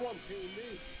 Well, someone ping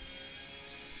me.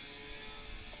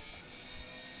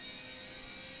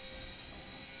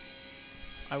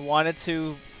 I wanted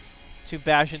to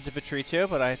bash into Patrizio,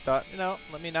 but I thought,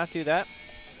 let me not do that.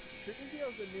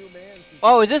 Patrizio's a new man. Since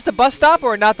Oh, is this the bus stop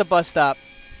or not the bus stop?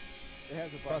 It has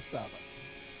a Bus stop.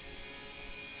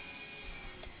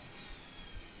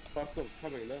 Bus stop's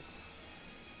coming now.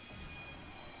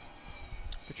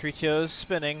 Patrizio's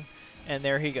spinning, and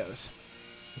there he goes.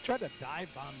 He tried to dive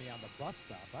bomb me on the bus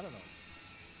stop. I don't know.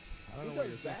 I don't Who know what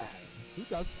does you're that? thinking.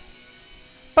 Who does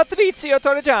that? Patrizio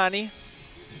Torregiani.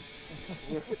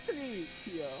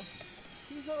 Patrizio.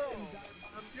 He's our own.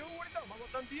 You what are you talking about?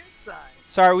 What's on the inside?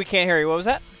 Sorry, we can't hear you. What was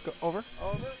that? Go over.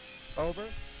 Over. Over.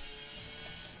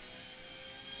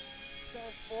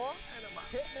 Transform and I'm out.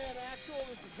 Hitman Actual.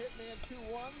 This is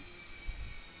Hitman 2-1.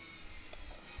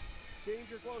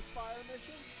 Danger Close Fire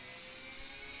Mission.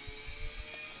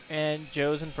 And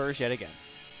Joe's in first yet again.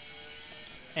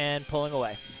 And pulling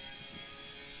away.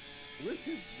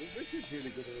 Richard's really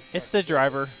good at this. It's the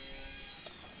driver.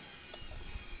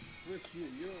 Rich, you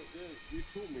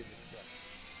taught me this stuff.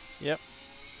 Yep.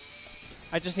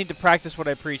 I just need to practice what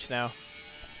I preach now.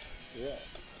 Yeah.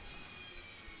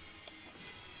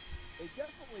 They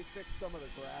definitely fixed some of the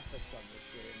graphics on this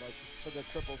game, like for the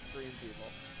triple screen people.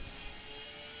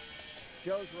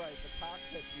 Joe's right. The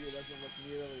cockpit view doesn't look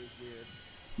nearly as weird.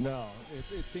 No,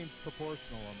 it seems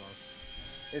proportional almost.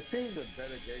 It seemed a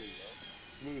better game,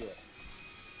 though. Smoother.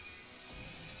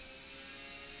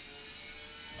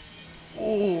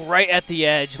 Ooh, right at the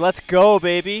edge. Let's go,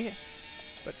 baby.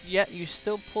 But yet you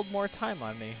still pulled more time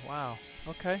on me. Wow.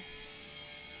 Okay.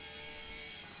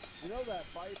 You know that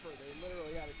Viper, they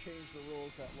literally had to change the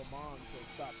rules at Le Mans so it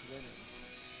stopped winning.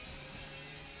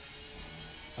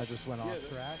 I just went Yeah, off they-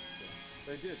 track,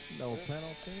 They did. so no Yeah.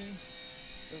 penalty.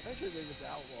 Eventually they just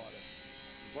outlawed it.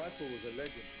 Viper was a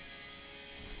legend.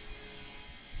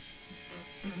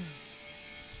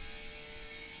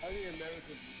 How the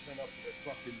Americans would turn up with a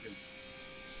truck engine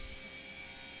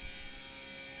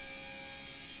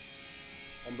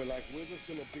and be like, we're just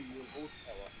gonna beat you in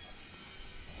horsepower.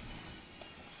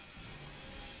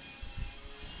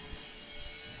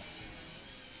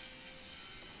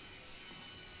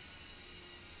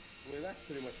 I mean, that's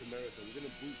pretty much America. We're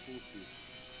gonna brute force you.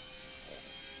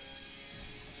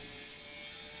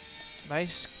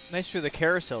 Nice through the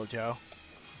carousel, Joe.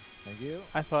 Thank you.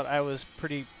 I thought I was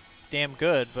pretty damn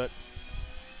good, but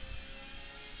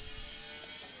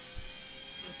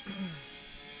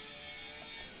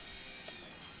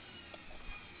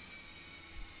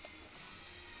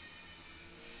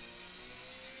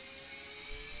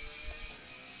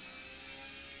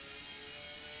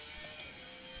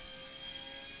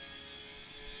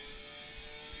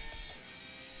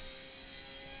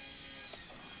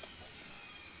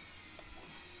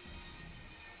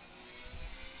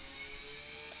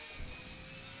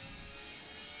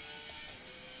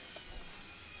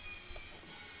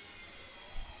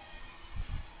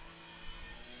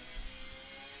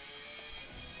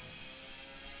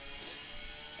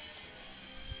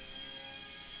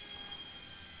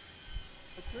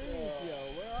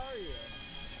Patrizio, where are you?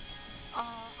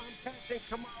 I'm passing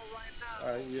Kamal right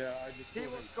now. Yeah, I just He saw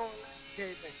was him. going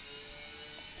landscaping.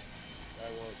 I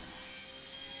was.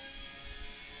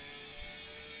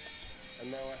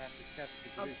 And now I have to catch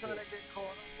the I'm police. trying to get caught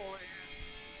up over here.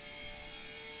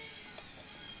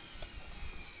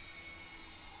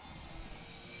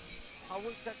 I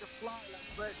wish I could fly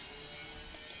like Rich.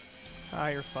 ah,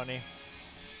 you're funny.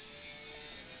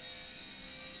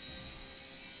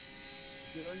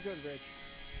 Doing good, Rich.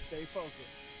 Stay focused.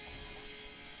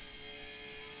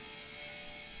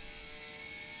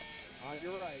 On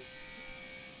your right.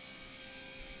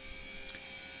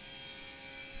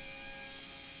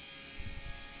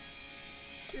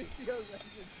 Patrizio's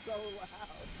engine's so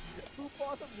loud. Who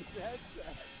bought him this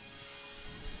headset?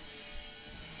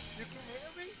 You can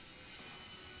hear me?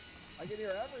 I can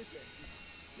hear everything.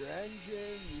 Your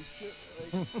engine, you should,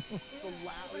 like, the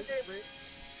loudest,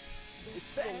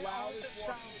 it's the loudest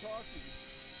walkie-talkie.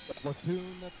 The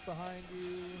platoon that's behind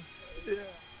you. Yeah.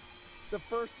 The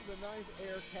first of the ninth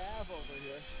air cav over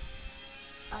here.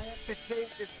 I have to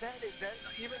change the settings.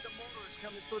 Even the motor is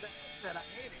coming through the headset. I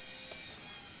hate it.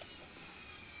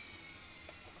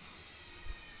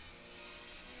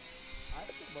 I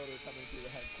have the motor coming through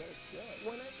the headset. It's good.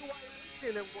 When I do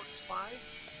iRacing, it works fine.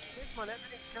 This one,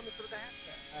 everything's coming through the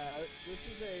headset. This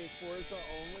is a Forza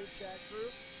only chat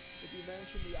group. If you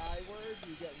mention the I word,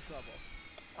 you get in trouble.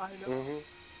 I know.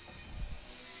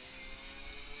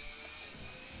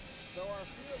 So our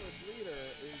fearless leader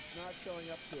is not showing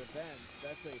up to events.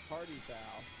 That's a party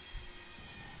foul.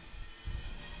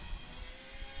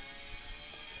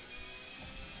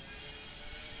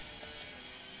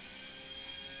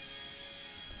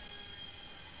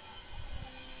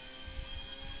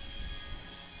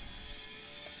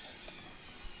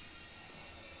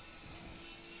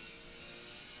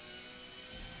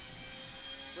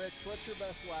 Rich, what's your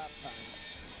best lap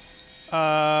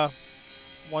time?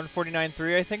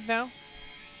 149.3, I think now. Okay,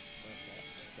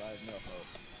 so I have no hope.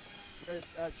 Rich,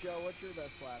 Joe, what's your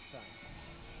best lap time?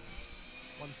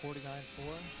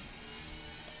 149.4.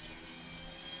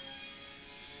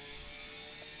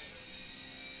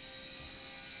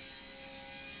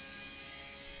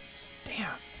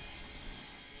 Damn.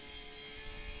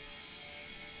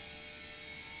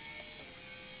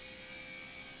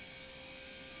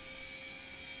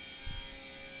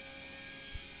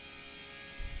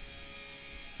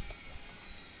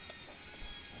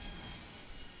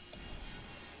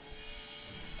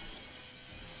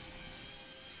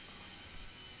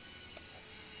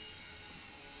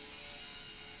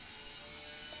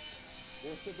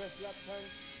 What's the best lap time?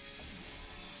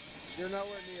 You're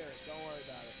nowhere near it. Don't worry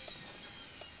about it.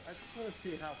 I just want to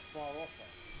see how far off I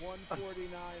am. 149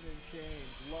 and change.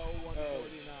 Low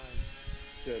 149.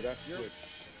 Yeah, that's good.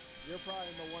 You're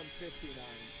probably in the 159.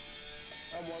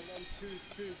 I'm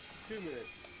 2 minutes.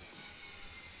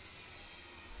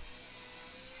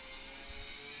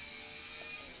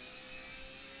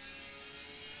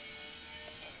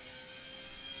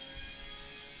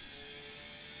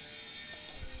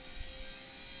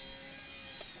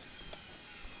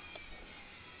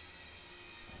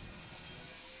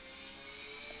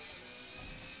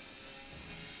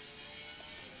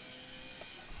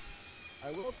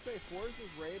 I will say Forza's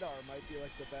radar might be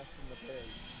like the best in the biz.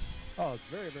 Oh, it's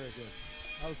very, very good.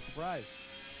 I was surprised.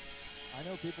 I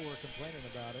know people were complaining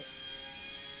about it.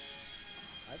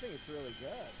 I think it's really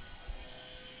good.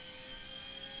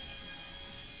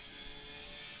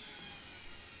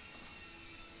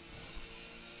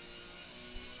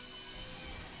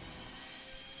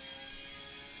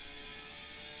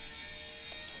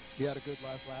 You had a good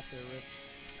last lap there, Rich.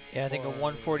 Yeah, I think a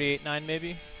Or- 148.9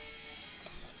 maybe.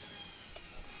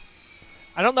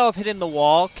 I don't know if hitting the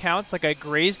wall counts, like I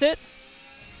grazed it.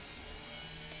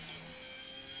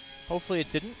 Hopefully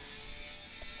it didn't.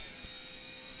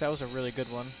 That was a really good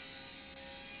one.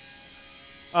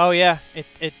 Oh yeah, it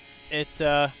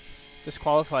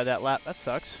disqualified that lap. That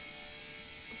sucks.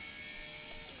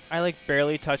 I like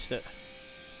barely touched it.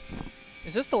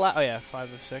 Is this the lap? Oh yeah,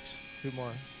 5 of 6. 2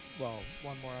 more. Well,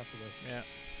 1 more after this. Yeah.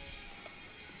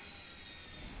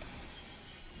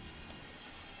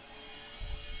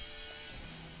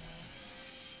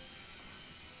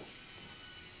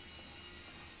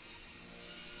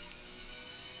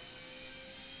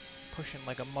 Pushing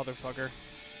like a motherfucker.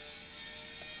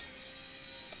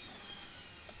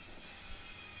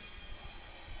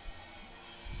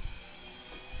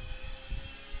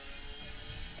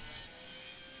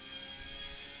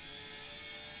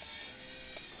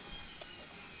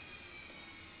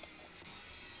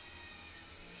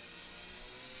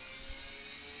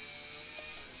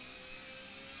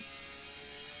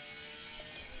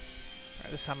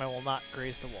 Alright, this time I will not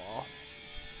graze the wall.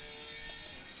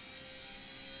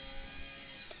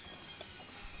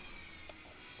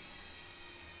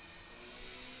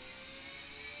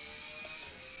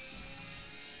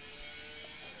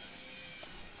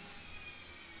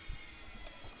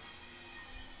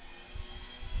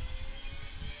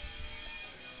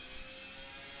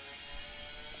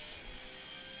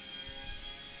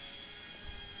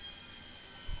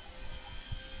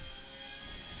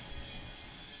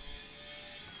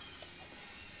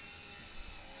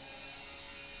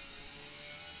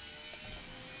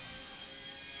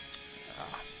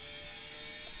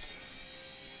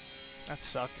 That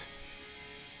sucked.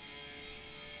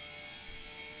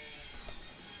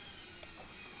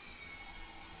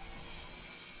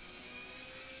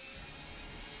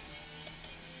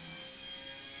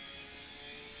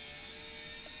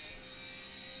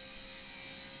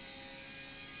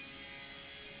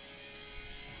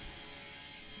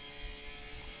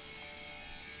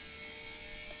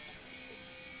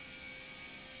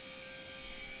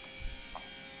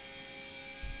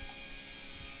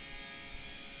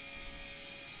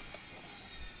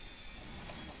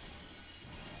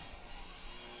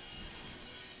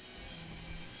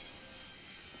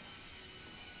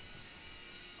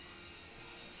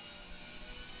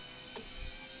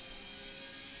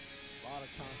 A lot of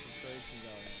concentration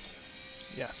going on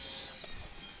there. Yes.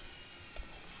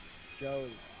 Joe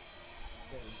is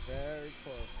getting very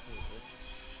close to it.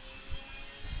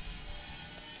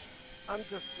 I'm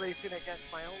just racing against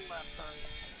my own lap time.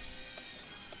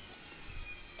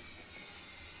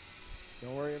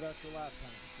 Don't worry about your lap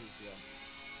time, Patrizio.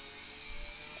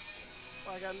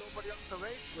 Well, I got nobody else to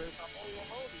race with. I'm all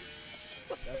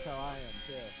alone. That's how I am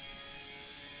too.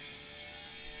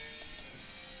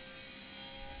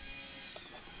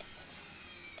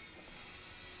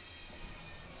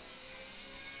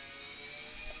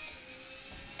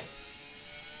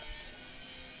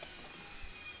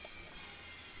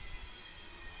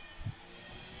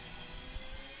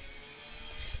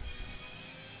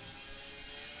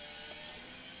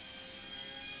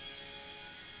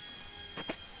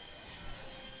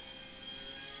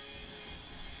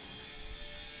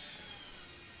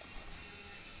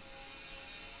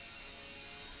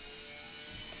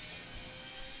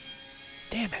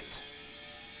 Damn it.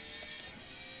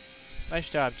 Nice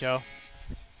job, Joe.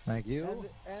 Thank you.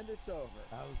 And it's over.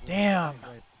 That was a Damn.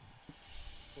 great race.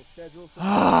 We'll schedule some.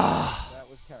 Ah. That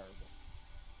was terrible.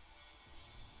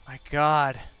 My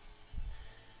God.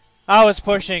 I was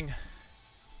pushing.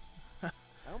 I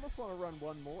almost want to run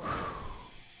one more.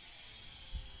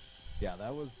 Yeah,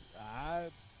 that was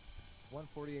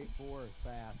 148.4 is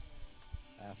fast.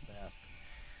 Fast.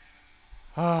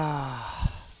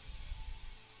 Ah.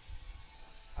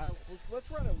 Let's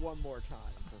run it one more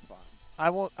time for fun. I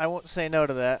won't say no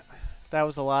to that. That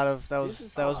was a lot of that This was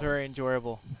is that was fun. very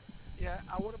enjoyable. Yeah,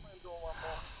 I wouldn't mind doing one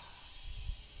more.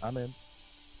 I'm in.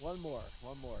 One more.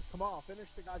 Come on, finish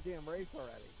the goddamn race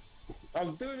already.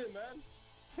 I'm doing it,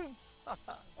 man.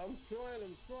 I'm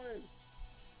trying.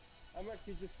 I'm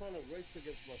actually just trying to race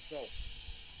against myself.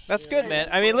 That's Yeah, good, man.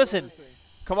 I mean, listen,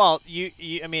 Kamal, you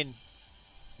I mean,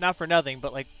 not for nothing,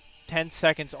 but like 10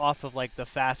 seconds off of like the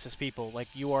fastest people. Like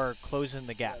you are closing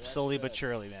the gap that's slowly but good.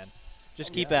 surely, man.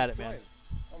 Just I'm keep trying. at it, man.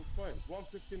 I'm trying.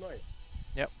 159.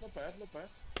 Yep. Not bad.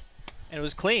 And it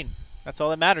was clean. That's all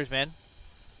that matters, man.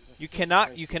 You That's it. cannot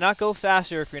Thank you cannot go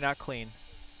faster if you're not clean.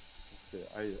 That's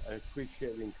it. I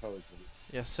appreciate the encouragement.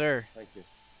 Yes, sir. Thank you.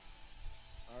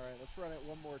 All right, let's run it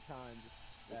one more time.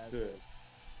 Let's As do it.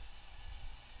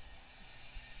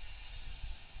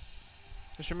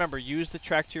 Just remember, use the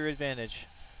track to your advantage.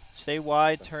 Stay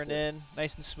wide, That's turn it. in,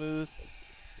 nice and smooth.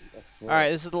 That's All right,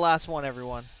 this is the last one,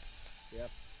 everyone. Yep.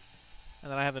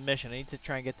 And then I have a mission. I need to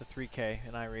try and get the 3K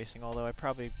in iRacing, although I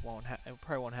probably won't. It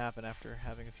probably won't happen after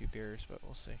having a few beers, but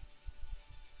we'll see.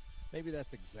 Maybe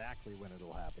that's exactly when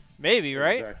it'll happen. Maybe,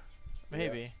 right? Exactly.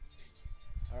 Maybe.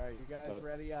 Yeah. All right, you guys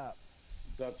ready up?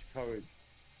 Dutch courage.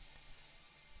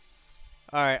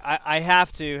 All right, I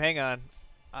have to. Hang on.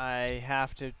 I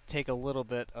have to take a little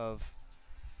bit of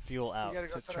fuel out You gotta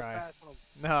go to to the try. bathroom.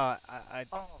 No, I.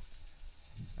 Oh, All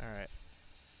right.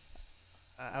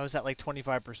 I was at like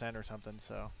 25% or something,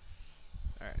 so.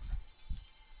 All right.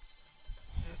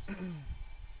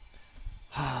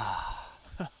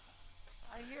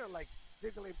 I hear like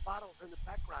jiggling bottles in the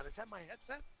background. Is that my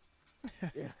headset?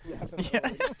 Yeah. Yeah.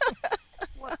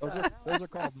 What the hell? Those are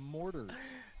called mortars.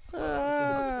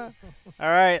 All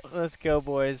right, let's go,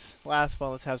 boys. Last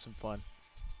one. Let's have some fun.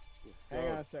 Hang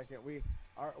on a second. We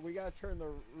gotta turn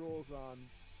the rules on.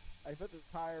 I put the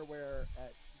tire wear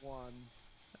at 1,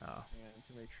 Oh. and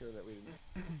to make sure that we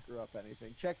didn't screw up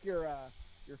anything. Check your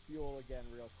fuel again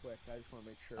real quick. I just want to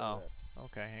make sure. Oh. That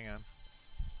Okay, hang on.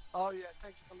 Oh yeah,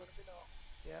 thank you for letting me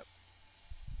know. Yep.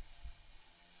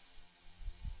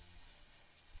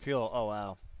 Fuel. Oh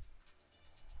wow.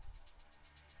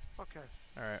 Okay.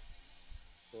 All right.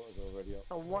 Thought it was already up.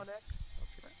 So 1X.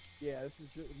 Okay. Yeah, this is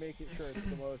just making sure it's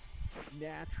the most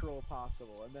natural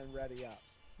possible, and then ready up.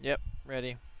 Yep.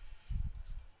 Ready.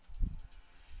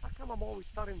 How come I'm always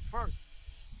starting first?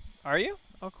 Are you?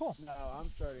 Oh, cool. No, I'm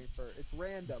starting first. It's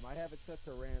random. I have it set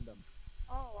to random.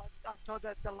 Oh, I thought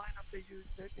that the lineup they used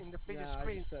in the biggest Nah, I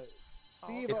screen. just said- Oh.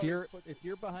 Steve If always you're puts- if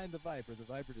you're behind the Viper does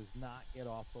not get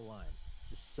off the line.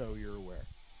 Just so you're aware.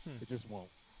 It just won't.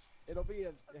 it'll be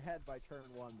ahead by turn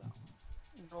 1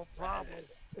 though. No problem.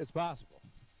 It's possible.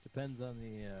 Depends on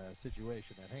the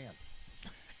situation at hand.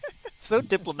 So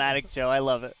diplomatic, Joe. I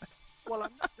love it. Well,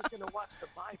 I'm not just gonna watch the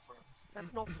Viper.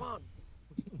 That's no fun.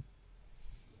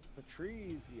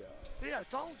 Patrizio. See, I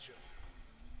told you.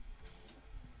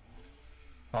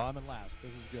 Oh, I'm in last.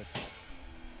 This is good.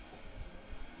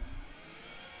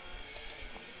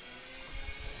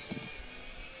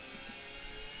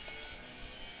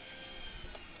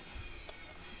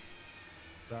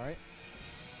 Sorry.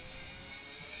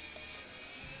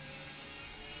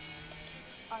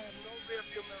 I have no rear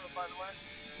view mirror, by the way.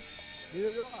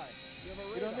 Neither do I. You have a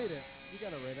radar. You don't need it. You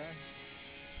got a radar.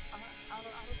 I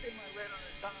don't think my radar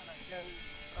is on.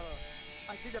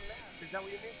 I see the map. Is that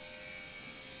what you mean?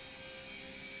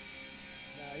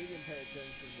 Nah, he didn't pay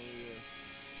attention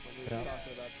when we were Yeah.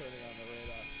 talking about turning on the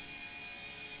radar.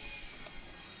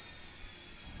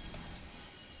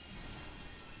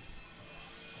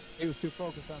 He was too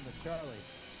focused on the Charlie.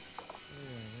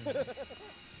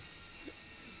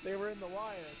 They were in the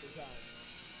wire at the time.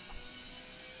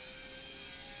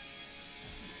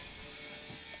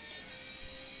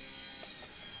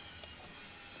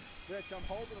 Rich, I'm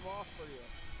holding them off for you.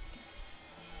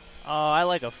 Oh, I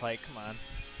like a fight. Come on.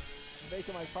 I'm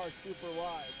making my car super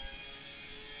wide.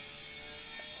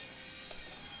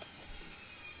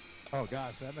 Oh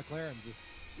gosh, that McLaren just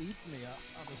eats me up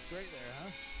on the straight there, huh?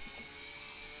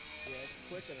 Yeah, it's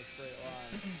quick in a straight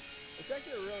line. It's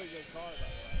actually a really good car, by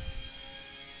the way.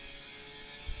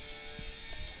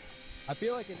 I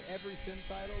feel like in every sim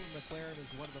title, the McLaren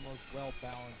is one of the most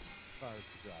well-balanced cars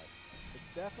to drive. It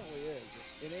definitely is.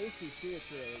 In ACC, it's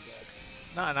really good.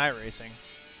 Not in iRacing.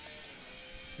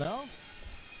 No?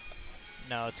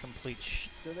 No, it's complete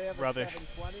Do they have a rubbish.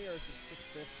 720 or is it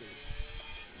 650?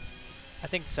 I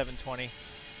think 720.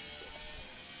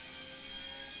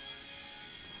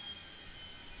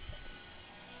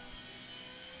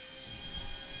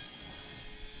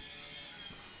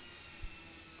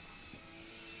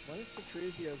 When is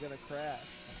Patrizio gonna crash?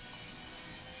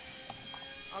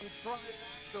 I'm trying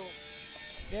not to.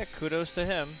 Yeah, kudos to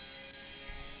him.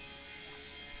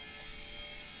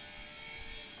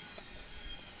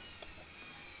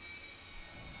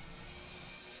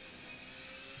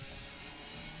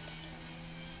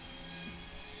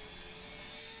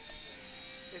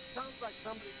 It sounds like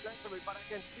somebody's next to me, but I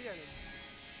can't see anything.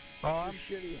 Oh,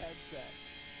 Your shitty headset.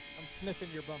 I'm sniffing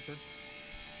your bumper.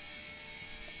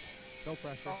 No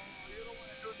pressure. Oh, you don't want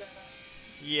to do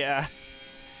that. Yeah.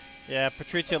 Yeah,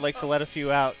 Patrizio likes to let a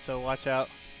few out, so watch out.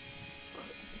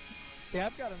 See,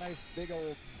 I've got a nice big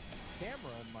old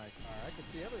camera in my car. I can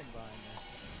see everything behind me.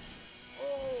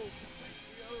 Oh,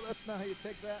 Patrizio, that's not how you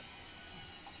take that.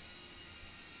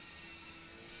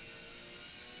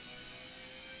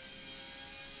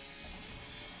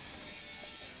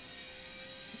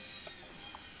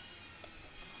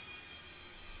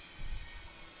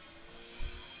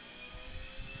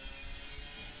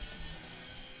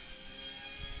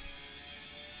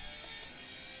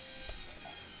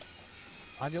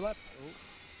 On your left. Oh.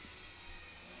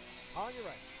 On your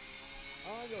right.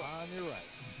 On your right. On your right.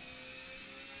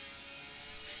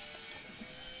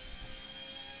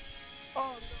 Oh no,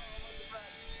 I'm on the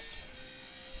grass.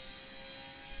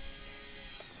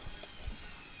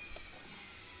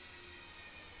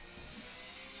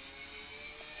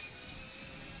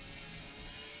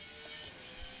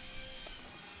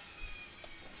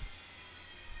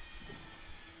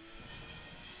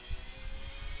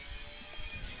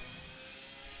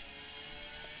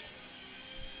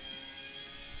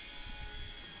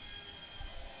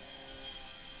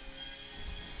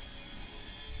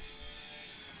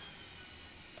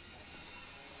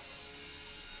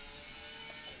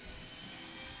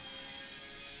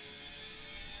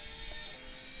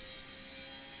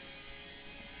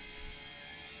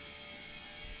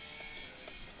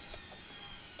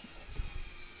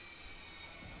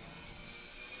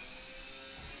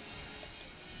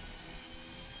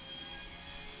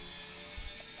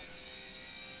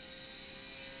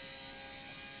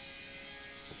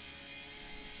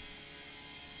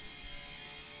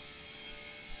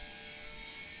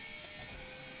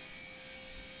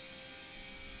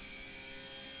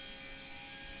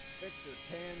 Victor,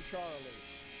 Tan Charlie.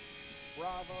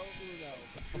 Bravo Uno.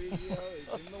 Patrizio is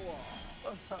in the wall.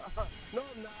 No,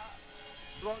 I'm not.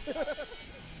 Wrong guy.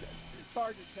 It's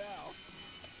hard to tell.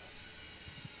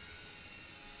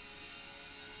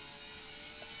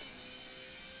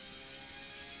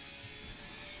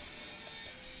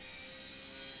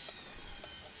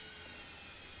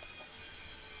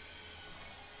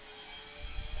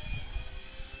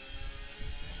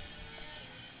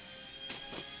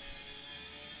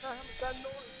 What the hell is that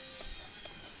noise?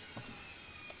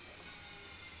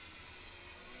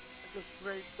 I just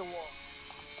grazed the wall.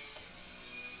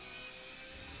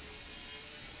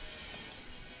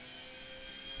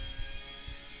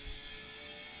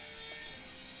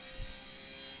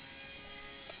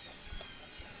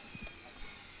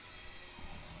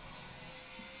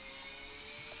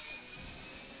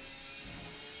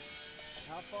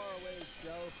 How far away is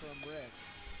Joe from Rick?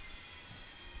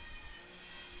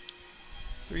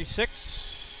 3-6.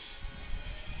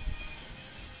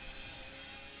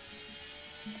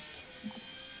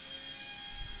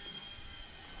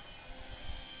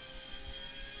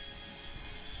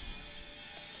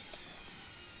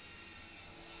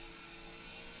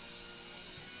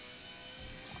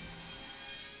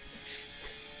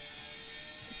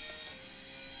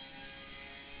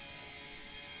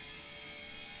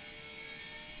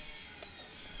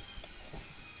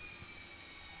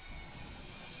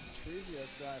 Patrizio's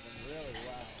driving really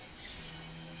well.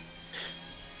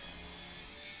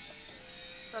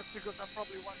 That's because I'm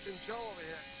probably watching Joe over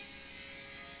here.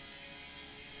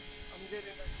 I'm getting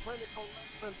a clinical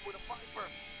lesson with a Viper.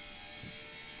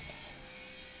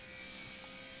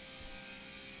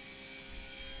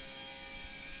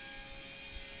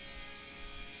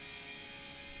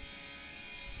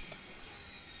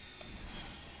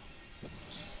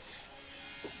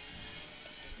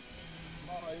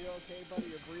 Oh, are you okay, buddy?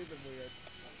 You're breathing weird.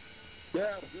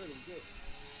 Yeah, I'm good, I'm good.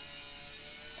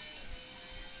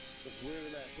 But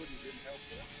wearing that hoodie didn't help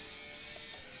it.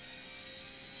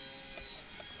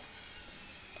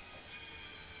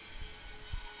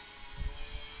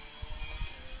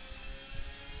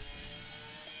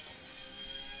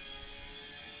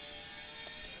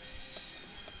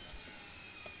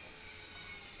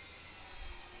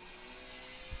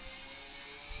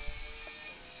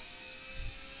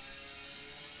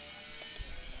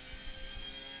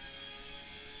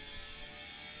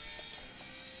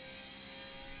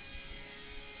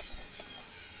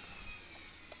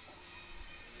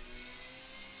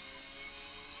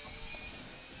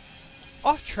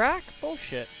 Off track?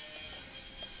 Bullshit.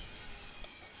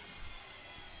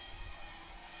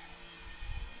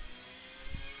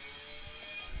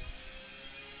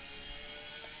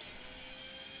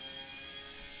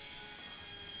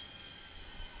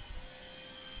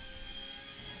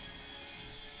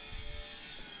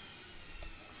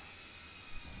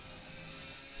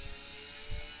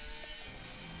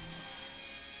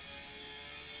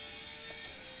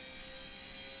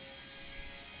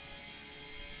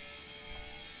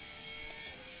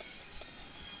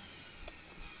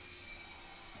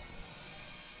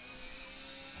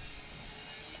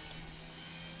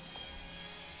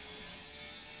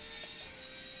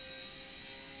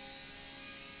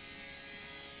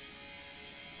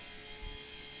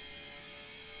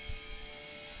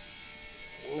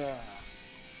 Yeah.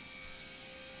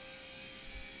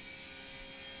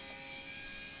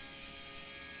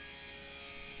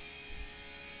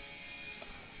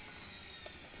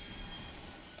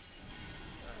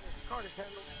 This card is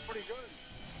handling pretty good.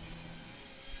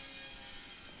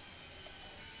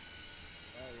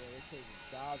 taking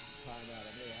gobs of time out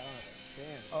of me. I don't have a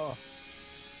chance. Oh,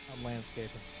 I'm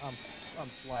landscaping. I'm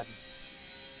sliding.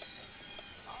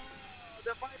 Oh,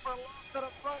 the Viper lost it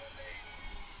in front of me.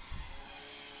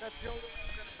 That's the only way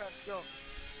I'm gonna pass Joe.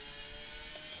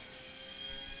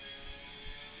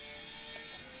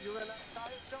 You ran out of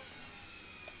tires, Joe?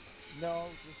 No,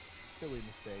 just silly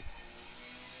mistakes.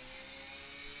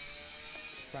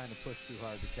 Trying to push too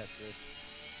hard to catch this.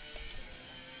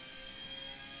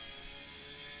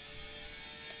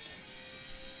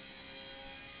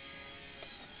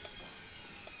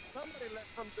 Somebody left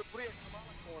some debris at Kamal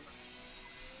corner.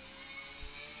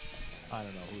 I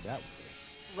don't know who that would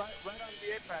be. Right on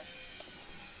the apex.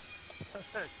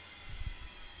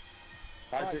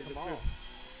 I Try take the Kamal.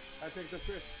 fifth. I take the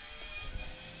fifth.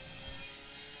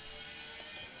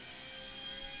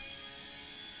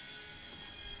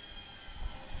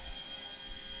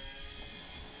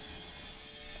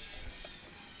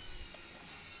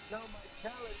 Now my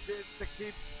challenge is to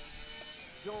keep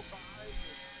Joe behind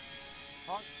me.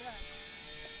 Hard task.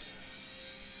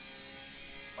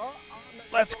 Oh,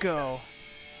 Let's go.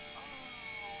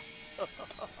 Oh.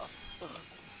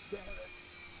 Damn it.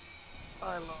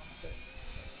 I lost it.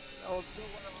 That was good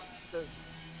when it lasted.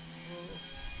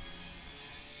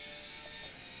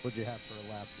 What'd you have for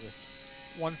a lap with?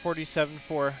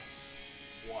 147.4.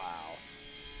 Wow.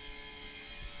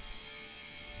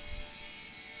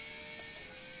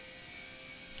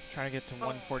 Trying to get to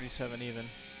 147 even.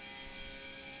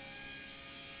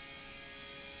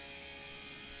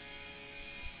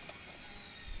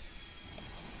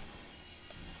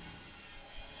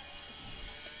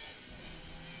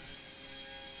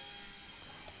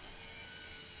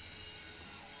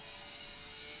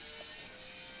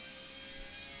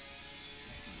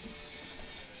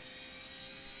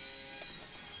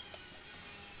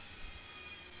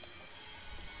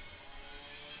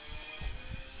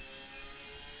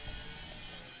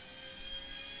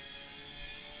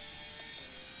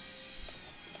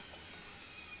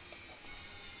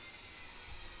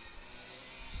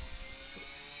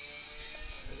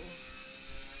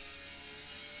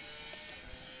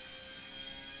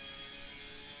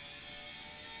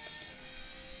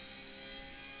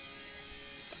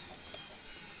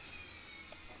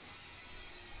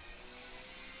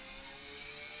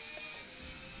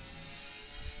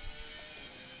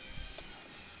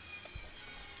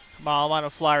 Come on, I'm on a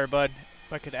flyer, bud.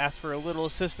 If I could ask for a little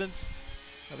assistance,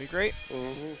 that'd be great.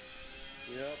 Mm-hmm.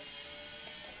 Yep.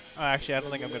 Oh, actually, I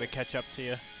don't think I'm going to catch up to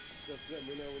you. Just let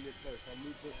me know when you're close. I'll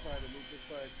move this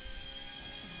side.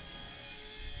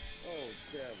 Oh,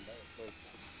 damn. That was close.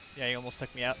 Yeah, you almost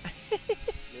took me out. Yeah,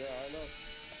 I know.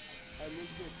 I moved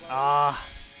to the Ah,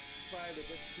 side a bit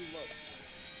too much.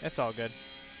 it's all good.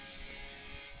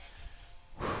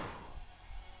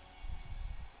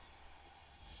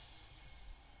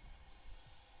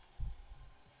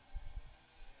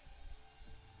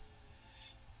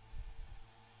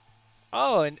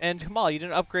 Oh, and Kamal, you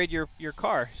didn't upgrade your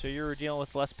car, so you were dealing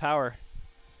with less power.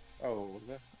 Oh, was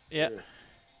that? Yeah.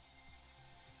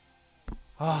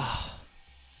 Ah.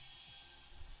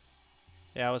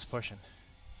 Yeah, I was pushing.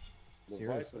 The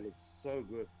Seriously. Viper looks so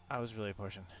good. I was really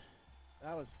pushing.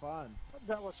 That was fun.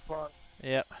 That was fun.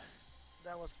 Yep.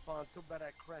 That was fun. Too bad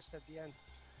I crashed at the end.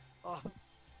 Oh, I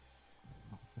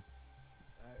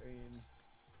mean,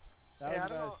 that Yeah, I was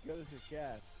don't about know. as good as it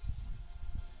gets.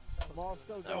 that I'm all was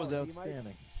still good. That was going. You might-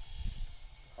 outstanding.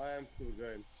 I am still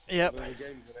going. Yep. The game's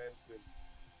gonna end soon.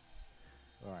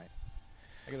 All right.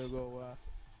 I gotta go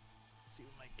see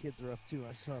what my kids are up to.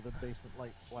 I saw the basement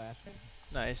light flashing.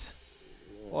 Nice.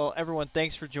 Yeah. Well, everyone,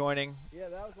 thanks for joining. Yeah,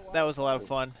 that was a lot. That was a lot of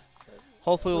fun.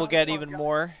 Hopefully, we'll get even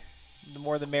more. The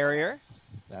more, the merrier.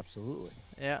 Absolutely.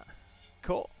 Yeah.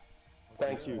 Cool.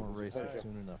 Thank you. More races Thank you.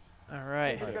 soon enough. All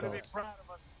right. You're Alright, gonna be fellas. proud of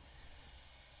us.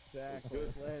 Exactly.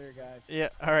 Good. Later, guys. Yeah.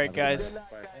 All right, Have a good guys. Good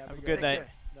night, Bye. guys. Have a good Take night.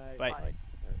 care. Night. Bye. Bye.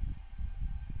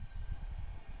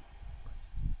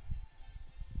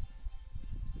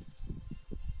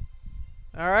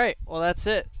 All right. Well, that's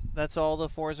it. That's all the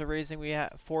Forza racing we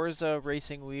have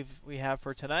we have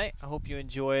for tonight. I hope you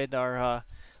enjoyed our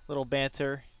little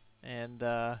banter and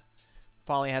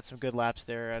finally had some good laps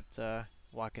there at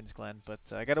Watkins Glen. But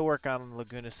I got to work on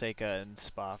Laguna, Seca, and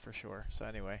Spa for sure. So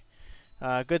anyway,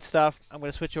 good stuff. I'm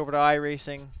going to switch over to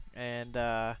iRacing and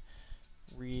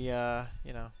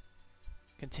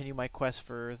continue my quest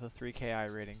for the 3K I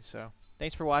rating. So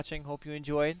thanks for watching. Hope you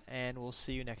enjoyed, and we'll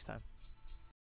see you next time.